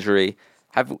foot injury.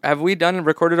 Have we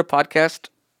recorded a podcast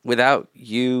without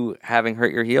you having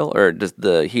hurt your heel, or does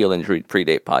the heel injury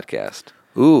predate podcast?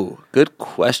 Ooh, good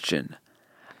question.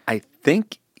 I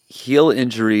think heel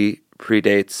injury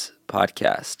predates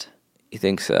podcast. You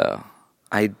think so?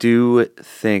 I do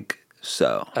think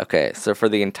so. Okay, so for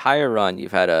the entire run,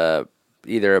 you've had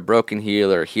either a broken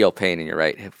heel or heel pain in your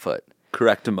right hip foot.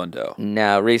 Correctamundo.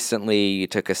 Now, recently, you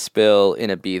took a spill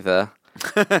in Ibiza.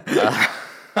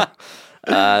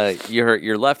 You hurt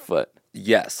your left foot.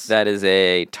 Yes. That is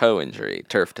a toe injury,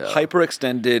 turf toe.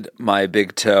 Hyperextended my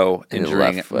big toe, In the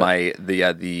injuring left foot.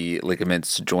 the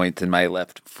ligaments joint in my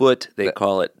left foot. They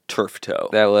call it turf toe.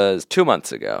 That was 2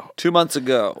 months ago. 2 months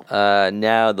ago.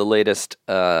 Now the latest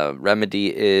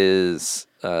remedy is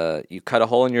you cut a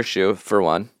hole in your shoe, for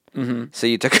one. Mm-hmm. So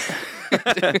you took...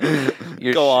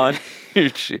 Go on.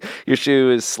 Your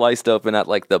shoe is sliced open at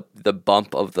like the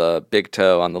bump of the big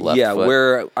toe on the left foot. Yeah,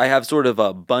 where I have sort of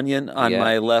a bunion on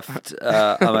my left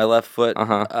foot.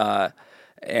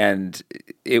 And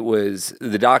it was,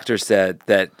 the doctor said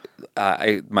that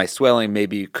my swelling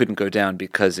maybe couldn't go down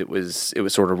because it was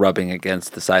sort of rubbing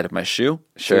against the side of my shoe.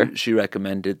 Sure. So she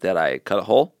recommended that I cut a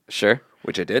hole. Sure.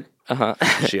 Which I did. Uh-huh.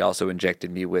 She also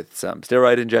injected me with some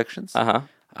steroid injections. Uh-huh.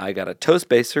 I got a toe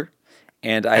spacer,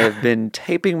 and I have been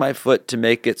taping my foot to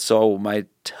make it so my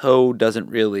toe doesn't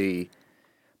really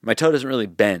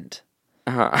bend.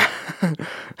 Uh-huh.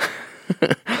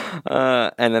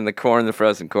 And then the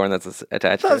frozen corn that's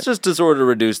attached to That's it. just to sort of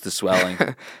reduce the swelling.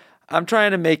 I'm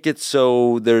trying to make it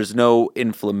so there's no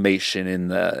inflammation in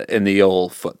the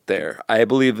old foot there. I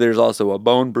believe there's also a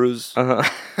bone bruise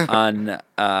on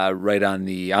right on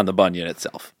the bunion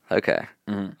itself. Okay.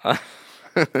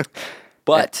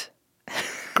 But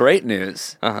great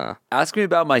news. Uh-huh. Ask me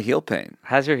about my heel pain.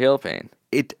 How's your heel pain?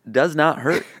 It does not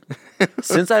hurt.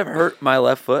 Since I've hurt my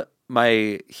left foot,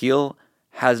 my heel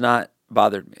has not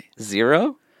bothered me.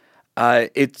 Zero?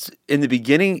 It's in the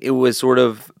beginning, it was sort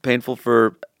of painful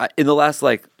for in the last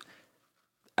I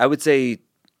would say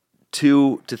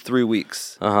 2 to 3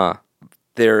 weeks. Uh-huh.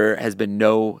 There has been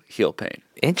no heel pain.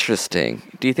 Interesting.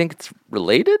 Do you think it's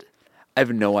related? I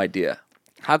have no idea.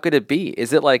 How could it be?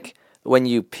 Is it like when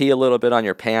you pee a little bit on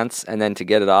your pants and then to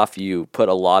get it off, you put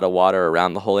a lot of water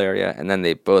around the whole area and then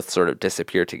they both sort of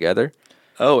disappear together?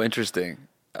 Oh, interesting.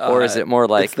 Or is it more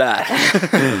like it's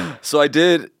that? So I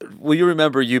did. Well, you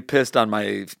remember you pissed on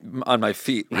my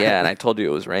feet. Yeah, and I told you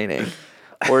it was raining.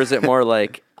 Or is it more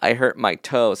like I hurt my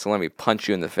toe, so let me punch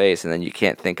you in the face, and then you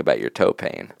can't think about your toe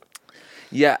pain?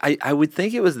 Yeah, I would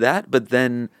think it was that, but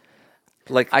then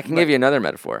I can give you another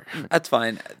metaphor. That's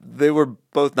fine. They were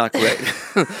both not great.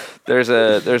 There's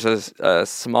a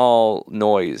small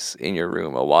noise in your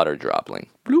room, a water dropping.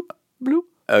 Bloop, bloop.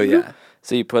 Oh, bloop. yeah.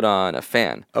 So you put on a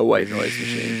fan. A white noise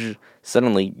machine.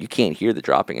 Suddenly, you can't hear the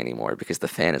dropping anymore because the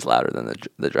fan is louder than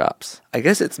the drops. I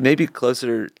guess it's maybe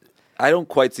closer. I don't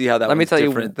quite see how that. Let me tell you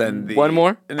different than the one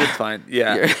more. And it's fine.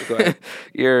 Yeah, go ahead.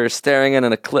 You're staring at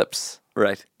an eclipse,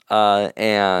 Right.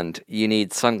 and you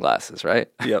need sunglasses, right?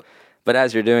 Yep. But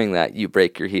as you're doing that, you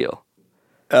break your heel.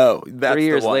 Oh, that's 3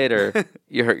 years the one. later,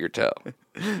 you hurt your toe.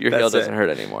 Your heel That's it. doesn't hurt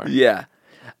anymore. Yeah.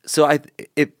 So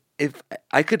if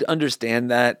I could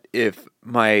understand that if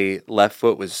my left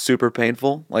foot was super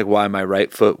painful, like why my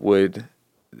right foot would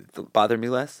bother me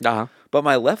less. Uh-huh. But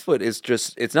my left foot is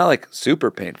it's not like super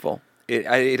painful.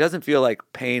 It doesn't feel like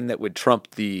pain that would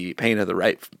trump the pain of the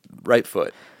right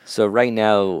foot. So right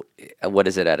now, what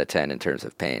is it out of 10 in terms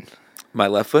of pain? My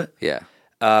left foot? Yeah.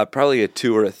 Probably a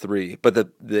 2 or a 3. But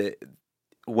the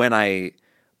when I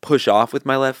push off with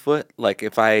my left foot. Like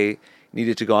if I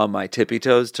needed to go on my tippy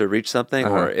toes to reach something,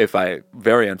 or if I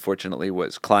very unfortunately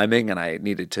was climbing and I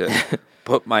needed to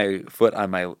put my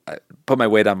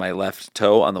weight on my left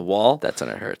toe on the wall. That's when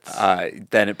it hurts.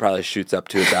 Then it probably shoots up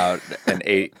to about an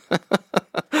 8.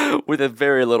 With a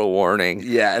very little warning.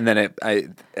 Yeah, and then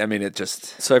it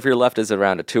just. So if your left is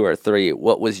around a 2 or 3,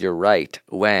 what was your right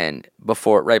right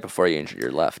before you injured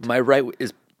your left? My right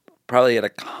is probably at a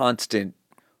constant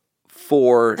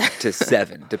 4 to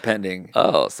 7, depending.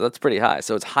 Oh, so that's pretty high.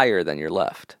 So it's higher than your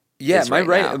left. Yeah, my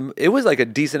right, now. it was like a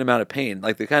decent amount of pain,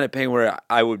 like the kind of pain where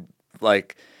I would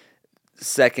like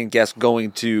second guess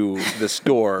going to the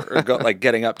store or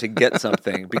getting up to get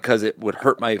something because it would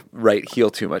hurt my right heel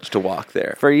too much to walk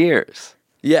there. For years.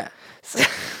 Yeah.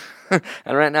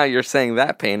 And right now you're saying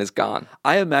that pain is gone.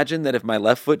 I imagine that if my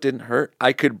left foot didn't hurt,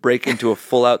 I could break into a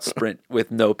full-out sprint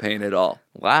with no pain at all.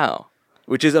 Wow.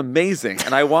 Which is amazing.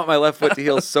 And I want my left foot to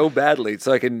heal so badly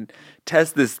so I can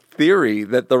test this theory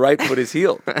that the right foot is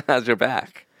healed. How's your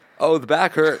back? Oh, the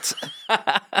back hurts.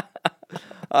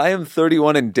 I am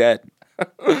 31 and dead.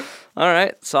 All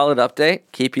right. Solid update.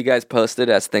 Keep you guys posted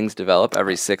as things develop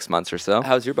every 6 months or so.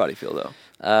 How's your body feel, though?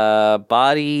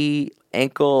 Body,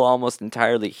 ankle almost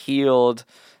entirely healed.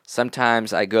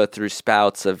 Sometimes I go through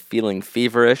spouts of feeling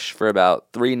feverish for about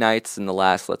 3 nights in the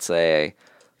last, let's say,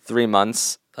 3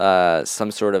 months.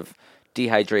 Some sort of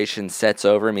dehydration sets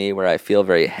over me where I feel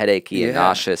very headachy and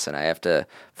nauseous, and I have to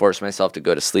force myself to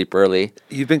go to sleep early.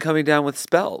 You've been coming down with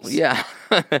spells. Yeah.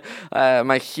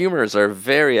 My humors are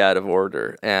very out of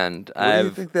order, and What do you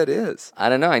think that is? I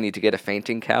don't know. I need to get a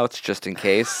fainting couch just in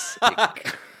case.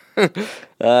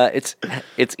 It's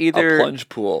either A plunge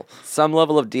pool. some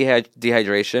level of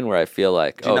dehydration where I feel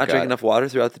like, Do you not drink God, enough water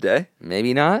throughout the day?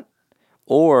 maybe not,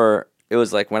 or it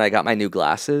was like when I got my new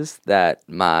glasses that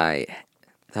my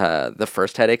the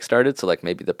first headache started. So like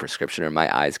maybe the prescription or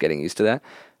my eyes getting used to that.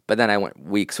 But then I went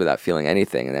weeks without feeling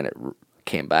anything, and then it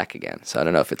came back again. So I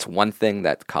don't know if it's one thing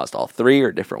that caused all 3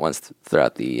 or different ones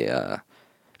throughout the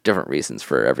different reasons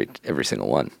for every single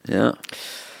one. Yeah.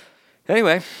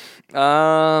 Anyway,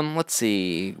 let's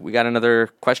see. We got another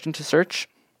question to search.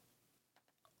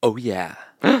 Oh, yeah.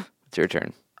 It's your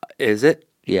turn. Is it?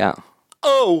 Yeah.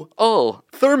 Oh,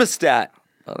 thermostat.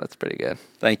 Oh, that's pretty good.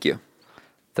 Thank you.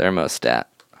 Thermostat.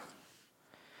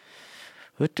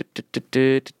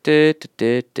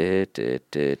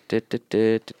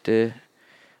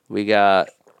 We got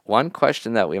one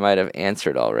question that we might have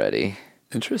answered already,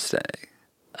 Interesting.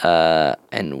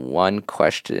 and one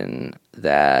question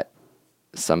that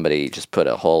somebody just put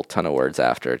a whole ton of words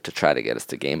after to try to get us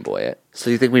to Game Boy it.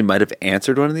 So you think we might have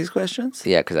answered one of these questions?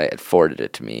 Yeah, because I had forwarded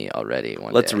it to me already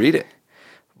one Let's day. read it.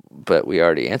 But we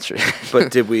already answered it.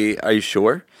 But are you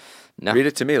sure? No. Read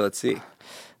it to me. Let's see.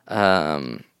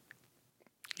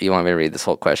 You want me to read this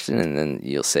whole question, and then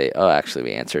you'll say, oh, actually,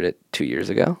 we answered it 2 years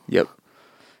ago? Yep.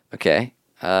 Okay.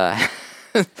 Hi,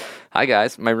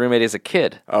 guys. My roommate is a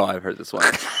kid. Oh, I've heard this one.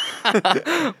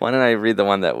 Why don't I read the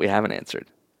one that we haven't answered?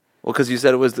 Well, because you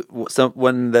said it was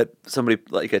one that somebody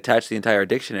like attached the entire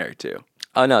dictionary to.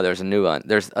 Oh, no, there's a new one.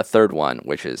 There's a third one,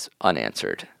 which is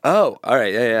unanswered. Oh, all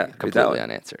right. Yeah. Read that Completely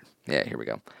one. unanswered. Yeah, here we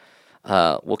go.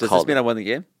 Does this mean I won the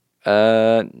game?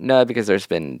 No, because there's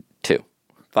been 2.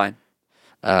 Fine.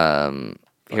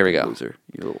 Here we go. Loser.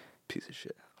 You little piece of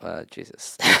shit.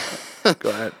 Jesus. Go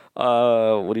ahead.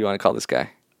 What do you want to call this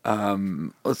guy?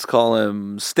 Let's call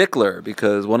him Stickler,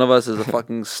 because one of us is a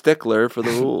fucking stickler for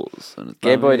the rules. And it's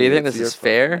Game not Boy, me, do you think it's this is your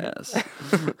fair?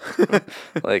 fucking ass.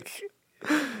 Like,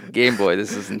 Game Boy,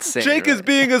 this is insane. Jake is right?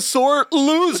 being a sore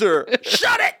loser.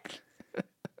 Shut it!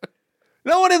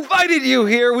 No one invited you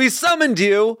here. We summoned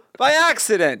you by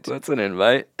accident. That's an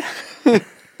invite.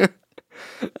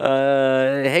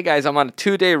 Hey guys, I'm on a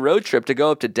 2-day road trip to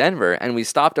go up to Denver, and we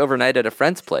stopped overnight at a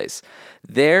friend's place.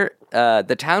 There,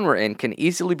 the town we're in can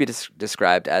easily be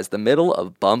described as the middle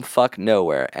of bumfuck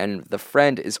nowhere, and the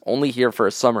friend is only here for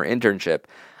a summer internship.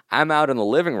 I'm out in the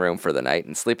living room for the night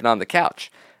and sleeping on the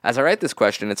couch. As I write this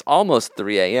question, it's almost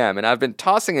 3 a.m., and I've been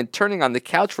tossing and turning on the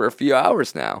couch for a few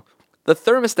hours now. The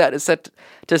thermostat is set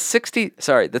to 60.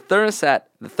 Sorry, the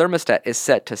thermostat is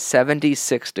set to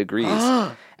 76 degrees,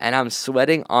 and I'm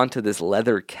sweating onto this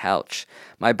leather couch.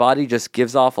 My body just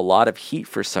gives off a lot of heat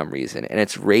for some reason, and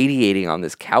it's radiating on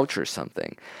this couch or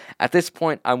something. At this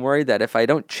point, I'm worried that if I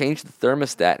don't change the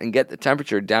thermostat and get the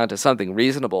temperature down to something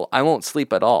reasonable, I won't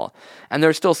sleep at all. And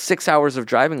there's still 6 hours of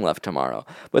driving left tomorrow.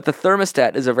 But the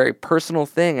thermostat is a very personal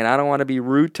thing, and I don't want to be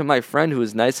rude to my friend who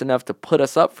is nice enough to put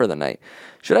us up for the night.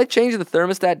 Should I change the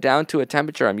thermostat down to a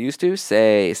temperature I'm used to,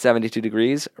 say 72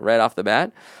 degrees, right off the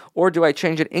bat? Or do I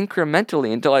change it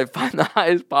incrementally until I find the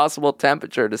highest possible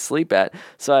temperature to sleep at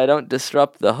so I don't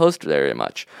disrupt the host very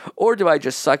much? Or do I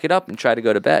just suck it up and try to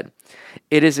go to bed?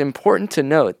 It is important to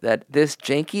note that this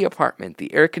janky apartment,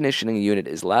 the air conditioning unit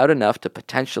is loud enough to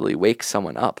potentially wake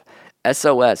someone up.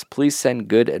 SOS, please send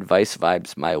good advice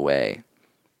vibes my way.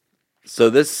 So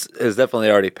this has definitely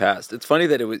already passed. It's funny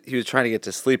that he was trying to get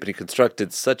to sleep and he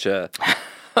constructed such a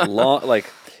long, like,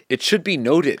 it should be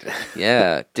noted.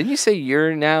 Yeah. Didn't you say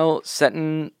you're now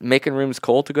making rooms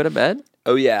cold to go to bed?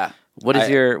 Oh, yeah. What is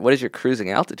your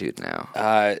cruising altitude now?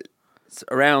 It's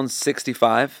around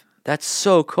 65. That's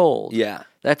so cold. Yeah.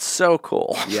 That's so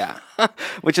cool. Yeah.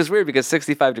 Which is weird because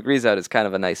 65 degrees out is kind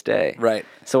of a nice day. Right.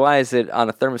 So why is it on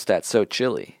a thermostat so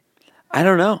chilly? I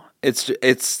don't know.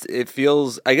 It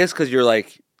feels, I guess because you're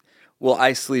like, well,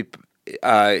 I sleep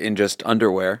in just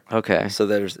underwear. Okay. So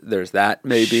there's that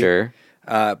maybe. Sure.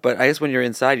 But I guess when you're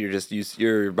inside, you're just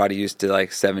your body used to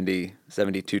like 70,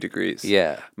 72 degrees.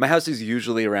 Yeah. My house is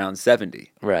usually around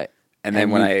 70. Right. And then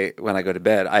when I go to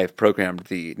bed, I have programmed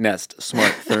the Nest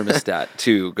Smart Thermostat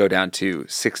to go down to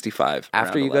 65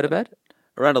 After around you go to 11. bed?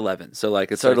 Around 11. So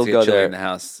like it's So it'll go chilly there. in the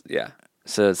house. Yeah.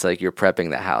 So it's like you're prepping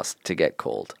the house to get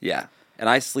cold. Yeah. And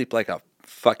I sleep like a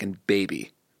fucking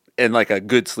baby. And like a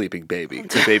good sleeping baby.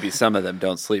 The babies, some of them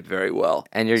don't sleep very well.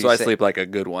 And so I sleep like a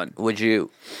good one.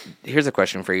 Here's a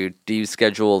question for you. Do you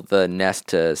schedule the Nest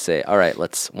to say, all right,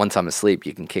 once I'm asleep,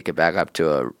 you can kick it back up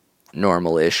to a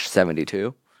normal-ish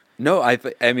 72? No,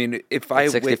 I mean, if I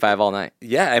 65 all night.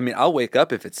 Yeah, I mean, I'll wake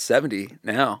up if it's 70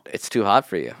 now. It's too hot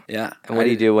for you. Yeah. And what do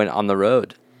you do when on the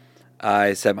road?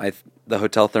 I set the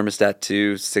hotel thermostat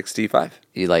to 65.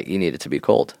 You need it to be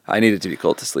cold. I need it to be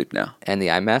cold to sleep now. And the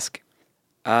eye mask?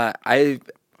 I've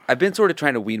been sort of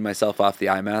trying to wean myself off the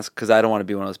eye mask because I don't want to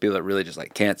be one of those people that really just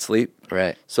like can't sleep.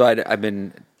 Right. So I've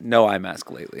been no eye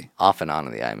mask lately. Off and on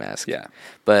of the eye mask. Yeah.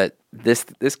 But this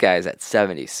guy's at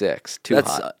 76.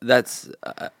 Hot. That's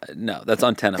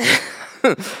untenable.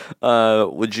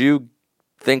 Would you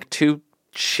think 2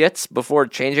 shits before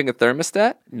changing a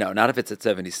thermostat? No, not if it's at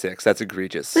 76. That's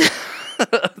egregious.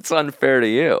 It's unfair to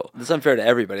you. That's unfair to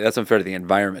everybody. That's unfair to the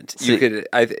environment. See,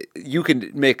 You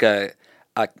can make a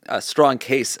strong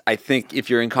case, I think, if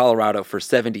you're in Colorado for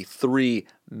 73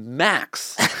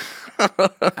 max.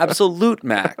 Absolute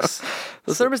max.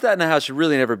 The thermostat in the house should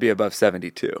really never be above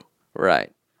 72.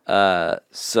 Right.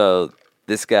 So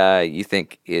this guy, you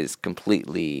think, is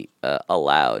completely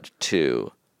allowed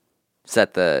to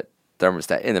set the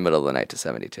thermostat in the middle of the night to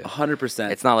 72.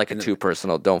 100%. It's not like a too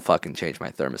personal, don't fucking change my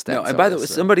thermostat. No, and by the way,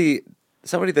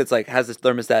 somebody that's like has this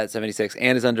thermostat at 76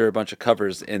 and is under a bunch of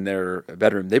covers in their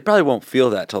bedroom, they probably won't feel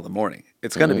that till the morning.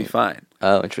 It's going to be fine.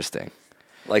 Oh, interesting.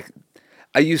 Like,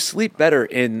 you sleep better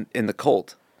in the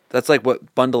cold. That's like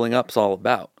what bundling up's all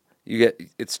about.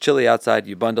 It's chilly outside,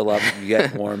 you bundle up, you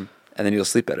get warm, and then you'll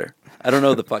sleep better. I don't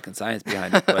know the fucking science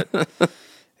behind it,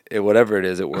 but whatever it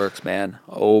is, it works, man.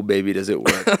 Oh, baby, does it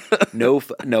work. No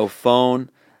phone.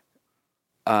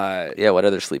 Yeah, what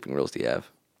other sleeping rules do you have?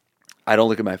 I don't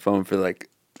look at my phone for like,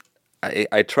 you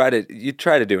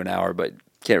try to do an hour, but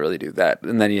can't really do that.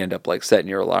 And then you end up like setting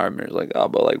your alarm and you're like, oh,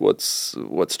 but like what's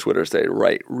Twitter say?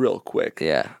 Right, real quick.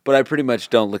 Yeah. But I pretty much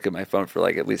don't look at my phone for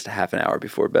like at least a half an hour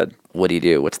before bed. What do you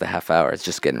do? What's the half hour? It's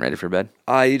just getting ready for bed?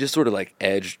 You just sort of like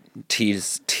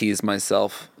tease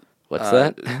myself. What's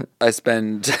that? I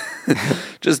spend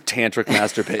just tantric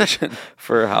masturbation.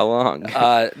 For how long?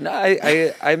 No,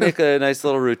 I make a nice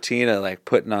little routine of like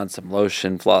putting on some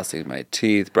lotion, flossing my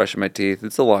teeth, brushing my teeth.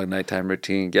 It's a long nighttime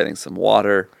routine, getting some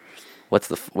water.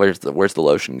 Where's the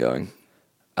lotion going?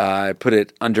 I put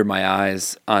it under my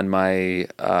eyes, on my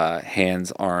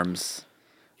hands, arms.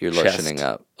 You're chest. lotioning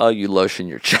up. Oh, you lotion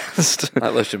your chest. I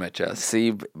lotion my chest. See,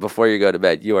 before you go to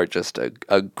bed, you are just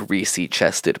a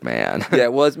greasy-chested man. Yeah,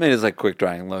 well, it's made as like quick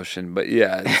drying lotion, but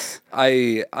yeah,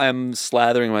 I'm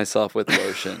slathering myself with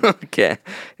lotion. Okay,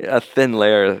 a thin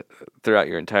layer throughout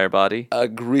your entire body. A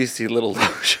greasy little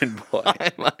lotion boy.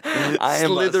 I am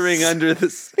slithering under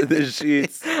the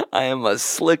sheets. I am a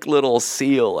slick little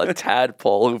seal, a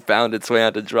tadpole who found its way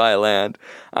onto dry land.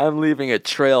 I'm leaving a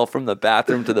trail from the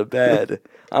bathroom to the bed.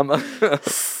 I'm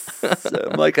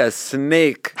like a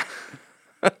snake.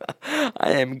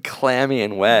 I am clammy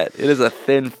and wet. It is a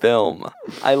thin film.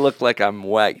 I look like I'm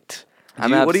white.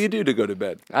 What do you do to go to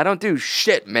bed? I don't do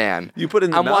shit, man. You put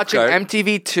in the I'm mouth watching guard.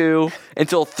 MTV2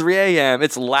 until 3 a.m.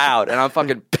 It's loud, and I'm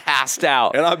fucking passed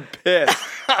out. And I'm pissed.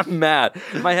 I'm mad.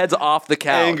 My head's off the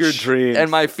couch. Anger dreams. And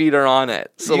my feet are on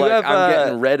it. So You have, I'm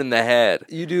getting red in the head.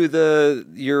 You do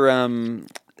your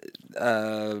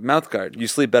mouth guard. You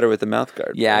sleep better with the mouth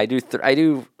guard. Yeah, I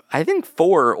do. I think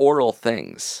 4 oral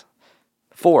things.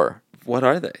 4. What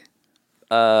are they?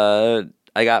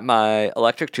 I got my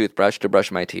electric toothbrush to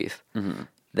brush my teeth. Mm-hmm.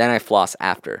 Then I floss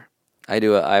after.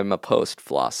 I'm a post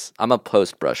floss. I'm a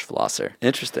post brush flosser.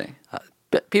 Interesting.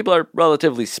 But people are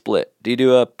relatively split. Do you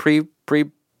do a pre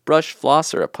brush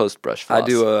floss or a post brush floss?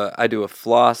 I do a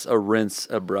floss, a rinse,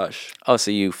 a brush. Oh,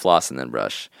 so you floss and then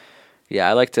brush. Yeah,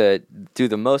 I like to do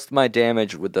the most of my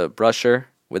damage with the brusher,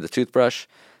 with the toothbrush.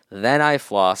 Then I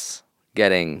floss,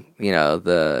 getting,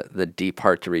 the deep,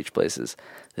 hard to reach places.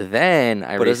 Then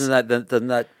I. But doesn't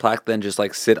that plaque then just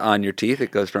like sit on your teeth?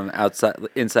 It goes from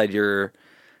inside your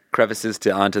crevices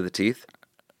to onto the teeth.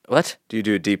 What? Do you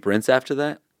do a deep rinse after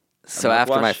that? So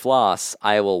after my floss,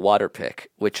 I will water pick,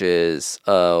 which is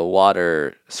a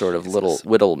water sort of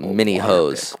little mini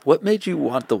hose. Pick. What made you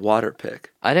want the water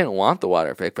pick? I didn't want the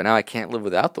water pick, but now I can't live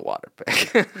without the water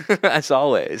pick. As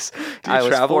always. Do you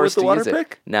travel with the water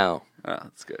pick? No. Oh,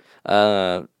 that's good.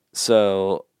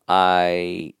 So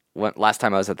I went last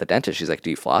time I was at the dentist. She's like, "Do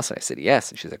you floss?" And I said,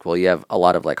 "Yes." And she's like, "Well, you have a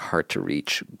lot of like hard to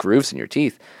reach grooves in your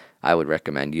teeth. I would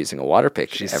recommend using a water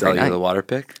pick." She sell you the water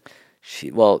pick?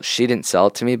 She didn't sell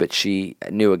it to me, but she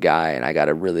knew a guy, and I got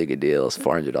a really good deal. It's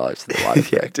 $400 for the water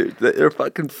pick. Yeah, dude, they're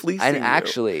fucking fleecing And you.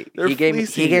 actually, They're he gave me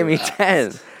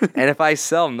 10, and if I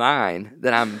sell 9,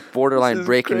 then I'm borderline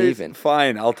breaking even.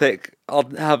 Fine,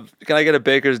 can I get a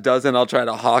baker's dozen? I'll try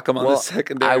to hawk them on the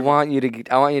secondary. I want you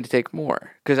to take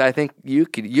more because I think you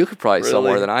could probably sell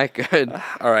more than I could.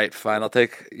 All right, fine. I'll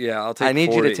take. I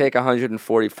need 40. You to take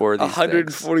 144 of these.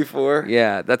 144.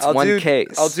 Yeah, that's one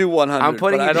case. I'll do 100. I'm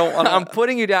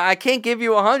putting you down. I can't give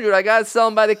you 100. I gotta sell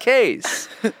them by the case.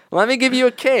 Let me give you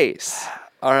a case.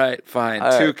 All right, fine.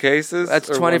 All 2 right. cases. That's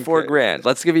 24 grand.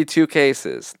 Let's give you 2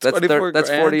 cases. That's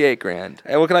 48 grand.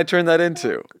 And what can I turn that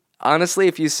into? Honestly,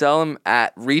 if you sell them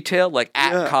at retail, like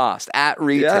cost, at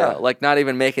retail, like not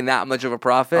even making that much of a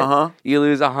profit, you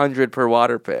lose 100 per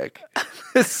water pick.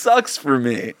 This sucks for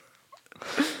me.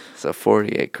 So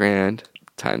 48 grand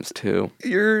times 2.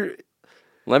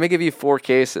 Let me give you 4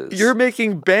 cases. You're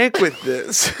making bank with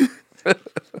this.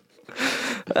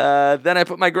 Then I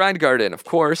put my grind guard in, of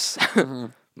course.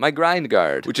 My grind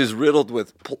guard, which is riddled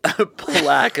with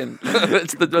plaque and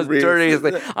it's the dirtiest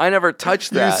thing. I never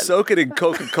touched that. You soak it in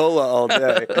Coca-Cola all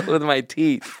day with my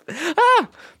teeth.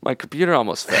 My computer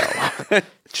almost fell.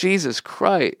 Jesus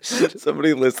Christ!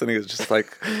 Somebody listening is just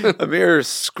like Amir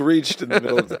screeched in the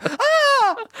middle of the.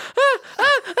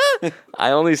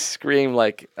 I only scream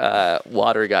like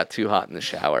water got too hot in the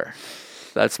shower.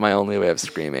 That's my only way of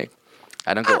screaming.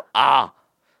 I don't go ah.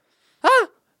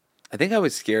 I think I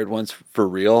was scared once for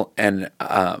real, and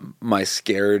my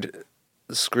scared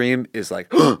scream is like,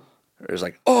 it's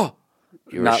like, oh,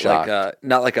 you were shocked.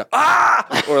 Not like a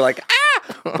ah or like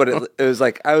ah, but it was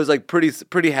like I was like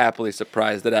pretty happily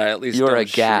surprised that I at least you were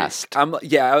aghast. I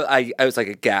was like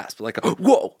a gasp, like a,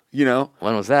 whoa,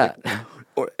 When was that?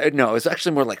 Or no, it was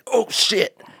actually more like oh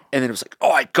shit, and then it was like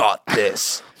oh I got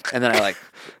this, and then I like.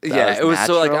 Yeah, it was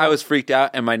natural? So like I was freaked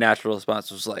out, and my natural response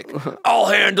was like, "I'll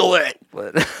handle it."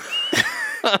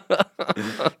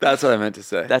 That's what I meant to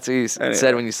say. That's what you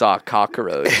said when you saw a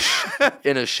cockroach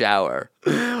in a shower.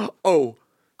 Oh,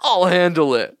 I'll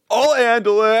handle it. I'll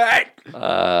handle it.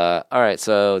 All right,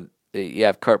 so you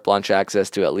have carte blanche access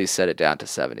to at least set it down to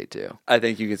 72. I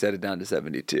think you can set it down to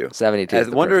 72. 72. I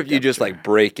wonder if you just like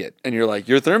break it and you're like,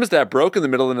 your thermostat broke in the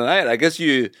middle of the night. I guess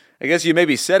you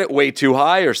maybe set it way too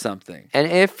high or something.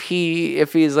 And if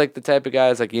he's like the type of guy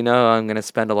that's like, I'm going to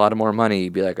spend a lot of more money,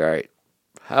 you'd be like, all right,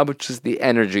 how much is the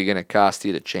energy going to cost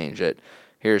you to change it?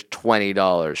 Here's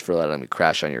 $20 for letting me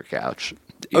crash on your couch.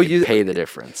 You pay the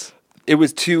difference.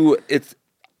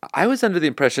 I was under the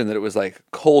impression that it was like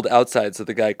cold outside, so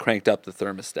the guy cranked up the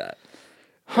thermostat.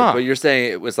 Huh. But you're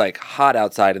saying it was like hot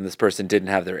outside and this person didn't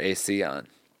have their AC on.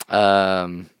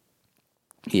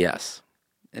 Yes.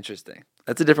 Interesting.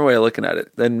 That's a different way of looking at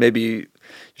it. Then maybe you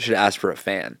should ask for a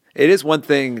fan. It is one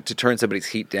thing to turn somebody's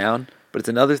heat down, but it's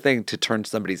another thing to turn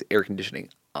somebody's air conditioning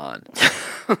on.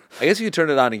 I guess you could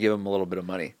turn it on and give them a little bit of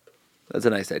money. That's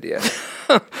a nice idea.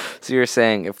 So you're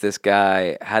saying if this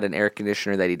guy had an air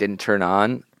conditioner that he didn't turn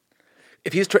on,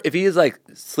 if he is like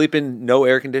sleeping no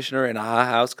air conditioner in a hot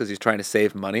house because he's trying to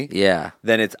save money, yeah,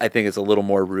 then I think it's a little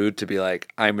more rude to be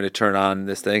like, I'm going to turn on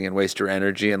this thing and waste your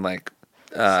energy and like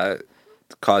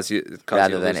cause you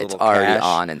rather to than lose it's a little already cash.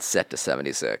 on and set to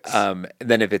 76.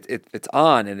 Then if it's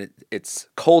on and it's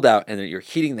cold out and you're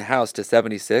heating the house to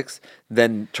 76,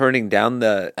 then turning down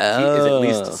the heat is at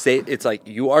least it's like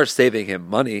you are saving him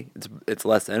money. It's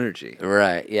less energy.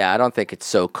 Right. Yeah, I don't think it's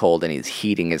so cold and he's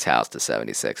heating his house to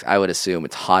 76. I would assume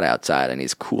it's hot outside and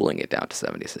he's cooling it down to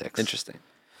 76. Interesting.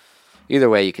 Either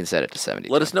way, you can set it to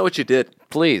 72. Let us know what you did.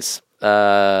 Please.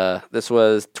 This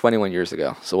was 21 years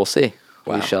ago, so we'll see.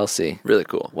 Wow. We shall see. Really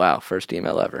cool. Wow, first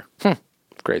email ever.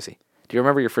 Crazy. Do you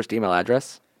remember your first email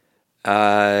address?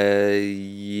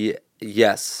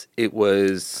 Yes, it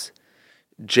was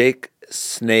Jake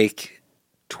Snake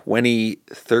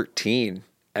 2013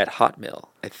 at Hotmail,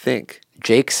 I think.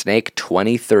 Jake Snake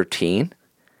 2013?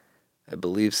 I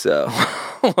believe so.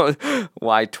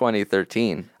 Why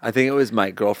 2013? I think it was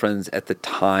my girlfriend's at the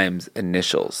time's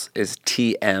initials is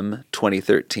TM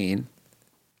 2013.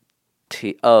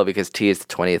 Because T is the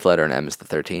 20th letter and M is the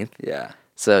 13th? Yeah.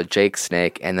 So Jake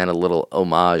Snake and then a little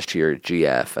homage to your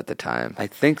GF at the time. I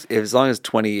think as long as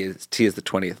T is the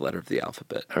 20th letter of the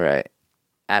alphabet. All right.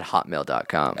 At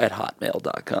hotmail.com. At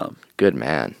hotmail.com. Good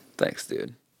man. Thanks,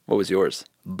 dude. What was yours?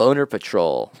 Boner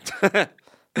Patrol.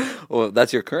 Well,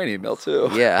 that's your current email, too.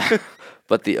 Yeah.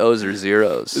 But the O's are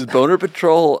zeros. Is Boner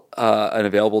Patrol an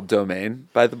available domain,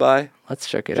 by the by? Let's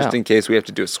check it out. Just in case we have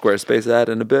to do a Squarespace ad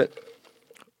in a bit.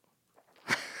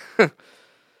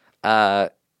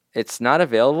 It's not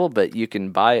available, but you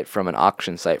can buy it from an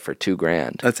auction site for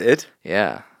 $2,000. That's it?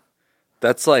 Yeah.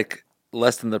 That's like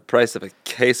less than the price of a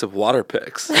case of water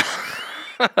picks.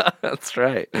 That's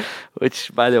right.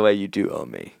 Which, by the way, you do owe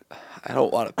me. I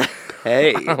don't want to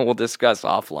pay. We'll discuss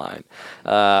offline.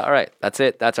 All right. That's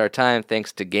it. That's our time.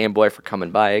 Thanks to Game Boy for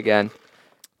coming by again.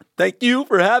 Thank you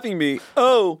for having me.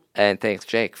 Oh. And thanks,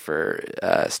 Jake, for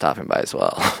stopping by as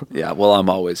well. Yeah, well, I'm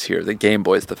always here. The Game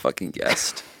Boy's the fucking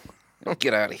guest.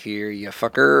 Get out of here, you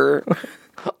fucker.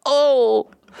 Oh!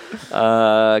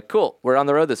 Cool. We're on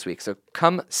the road this week, so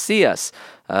come see us.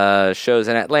 Shows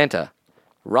in Atlanta,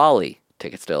 Raleigh,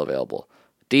 tickets still available.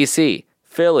 DC,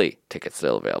 Philly, tickets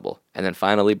still available. And then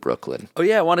finally, Brooklyn. Oh,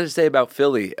 yeah, I wanted to say about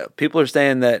Philly. People are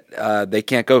saying that they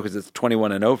can't go because it's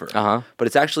 21 and over. Uh-huh. But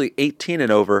it's actually 18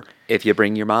 and over if you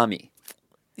bring your mommy.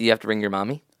 You have to bring your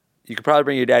mommy? You could probably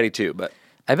bring your daddy, too, but...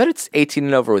 I bet it's 18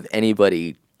 and over with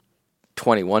anybody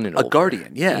 21 and over. A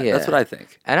guardian, yeah, that's what I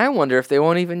think. And I wonder if they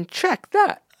won't even check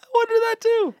that. I wonder that,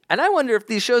 too. And I wonder if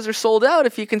these shows are sold out,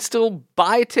 if you can still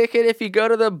buy a ticket if you go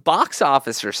to the box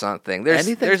office or something.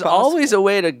 There's always a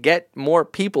way to get more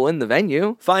people in the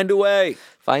venue. Find a way.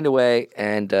 Find a way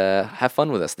and have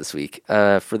fun with us this week.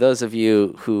 For those of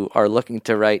you who are looking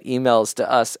to write emails to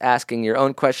us asking your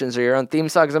own questions or your own theme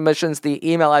song submissions, the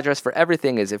email address for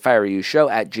everything is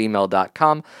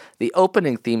ifiwereyoushow@gmail.com. The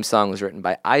opening theme song was written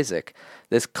by Isaac.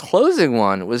 This closing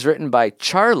one was written by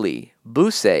Charlie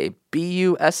Busse,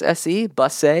 B-U-S-S-E,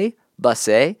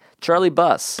 Busse, Charlie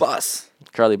Bus.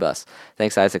 Charlie Bus.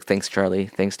 Thanks, Isaac. Thanks, Charlie.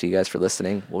 Thanks to you guys for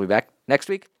listening. We'll be back next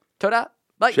week. Toda.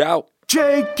 Bye. Ciao.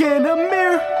 Jake and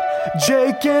Amir,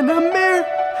 Jake and Amir,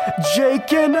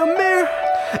 Jake and Amir,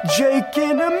 Jake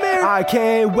and Amir. I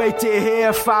can't wait to hear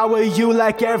if I were you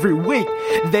like every week.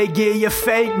 They give you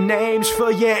fake names for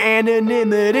your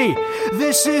anonymity.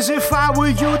 This is If I Were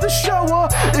You the Shower,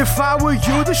 If I Were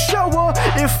You the Shower,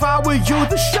 If I Were You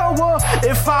the Shower,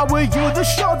 If I Were You the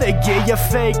Show. They give you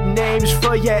fake names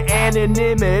for your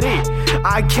anonymity.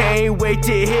 I can't wait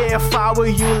to hear if I were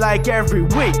you like every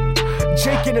week.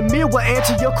 Jake and Amir will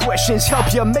answer your questions,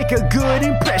 help you make a good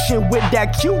impression with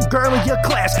that cute girl in your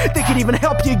class. They can even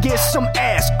help you get some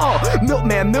ass.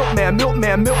 Milkman, milkman,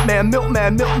 milkman, milkman,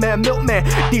 milkman, milkman, milkman.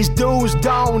 These dudes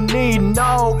don't need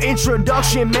no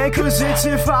introduction, man, cause it's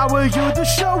If I Were You the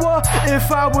Shower,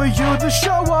 If I Were You the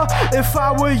Shower, If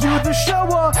I Were You the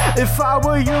Shower, If I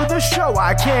Were You the Show.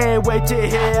 I can't wait to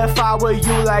hear if I were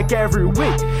you like every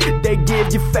week. They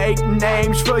give you fake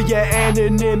names for your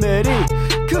anonymity,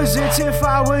 cause it's If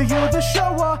I Were You the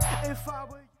Shower, If I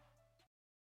Were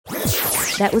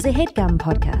You. That was a HeadGum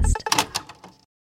podcast.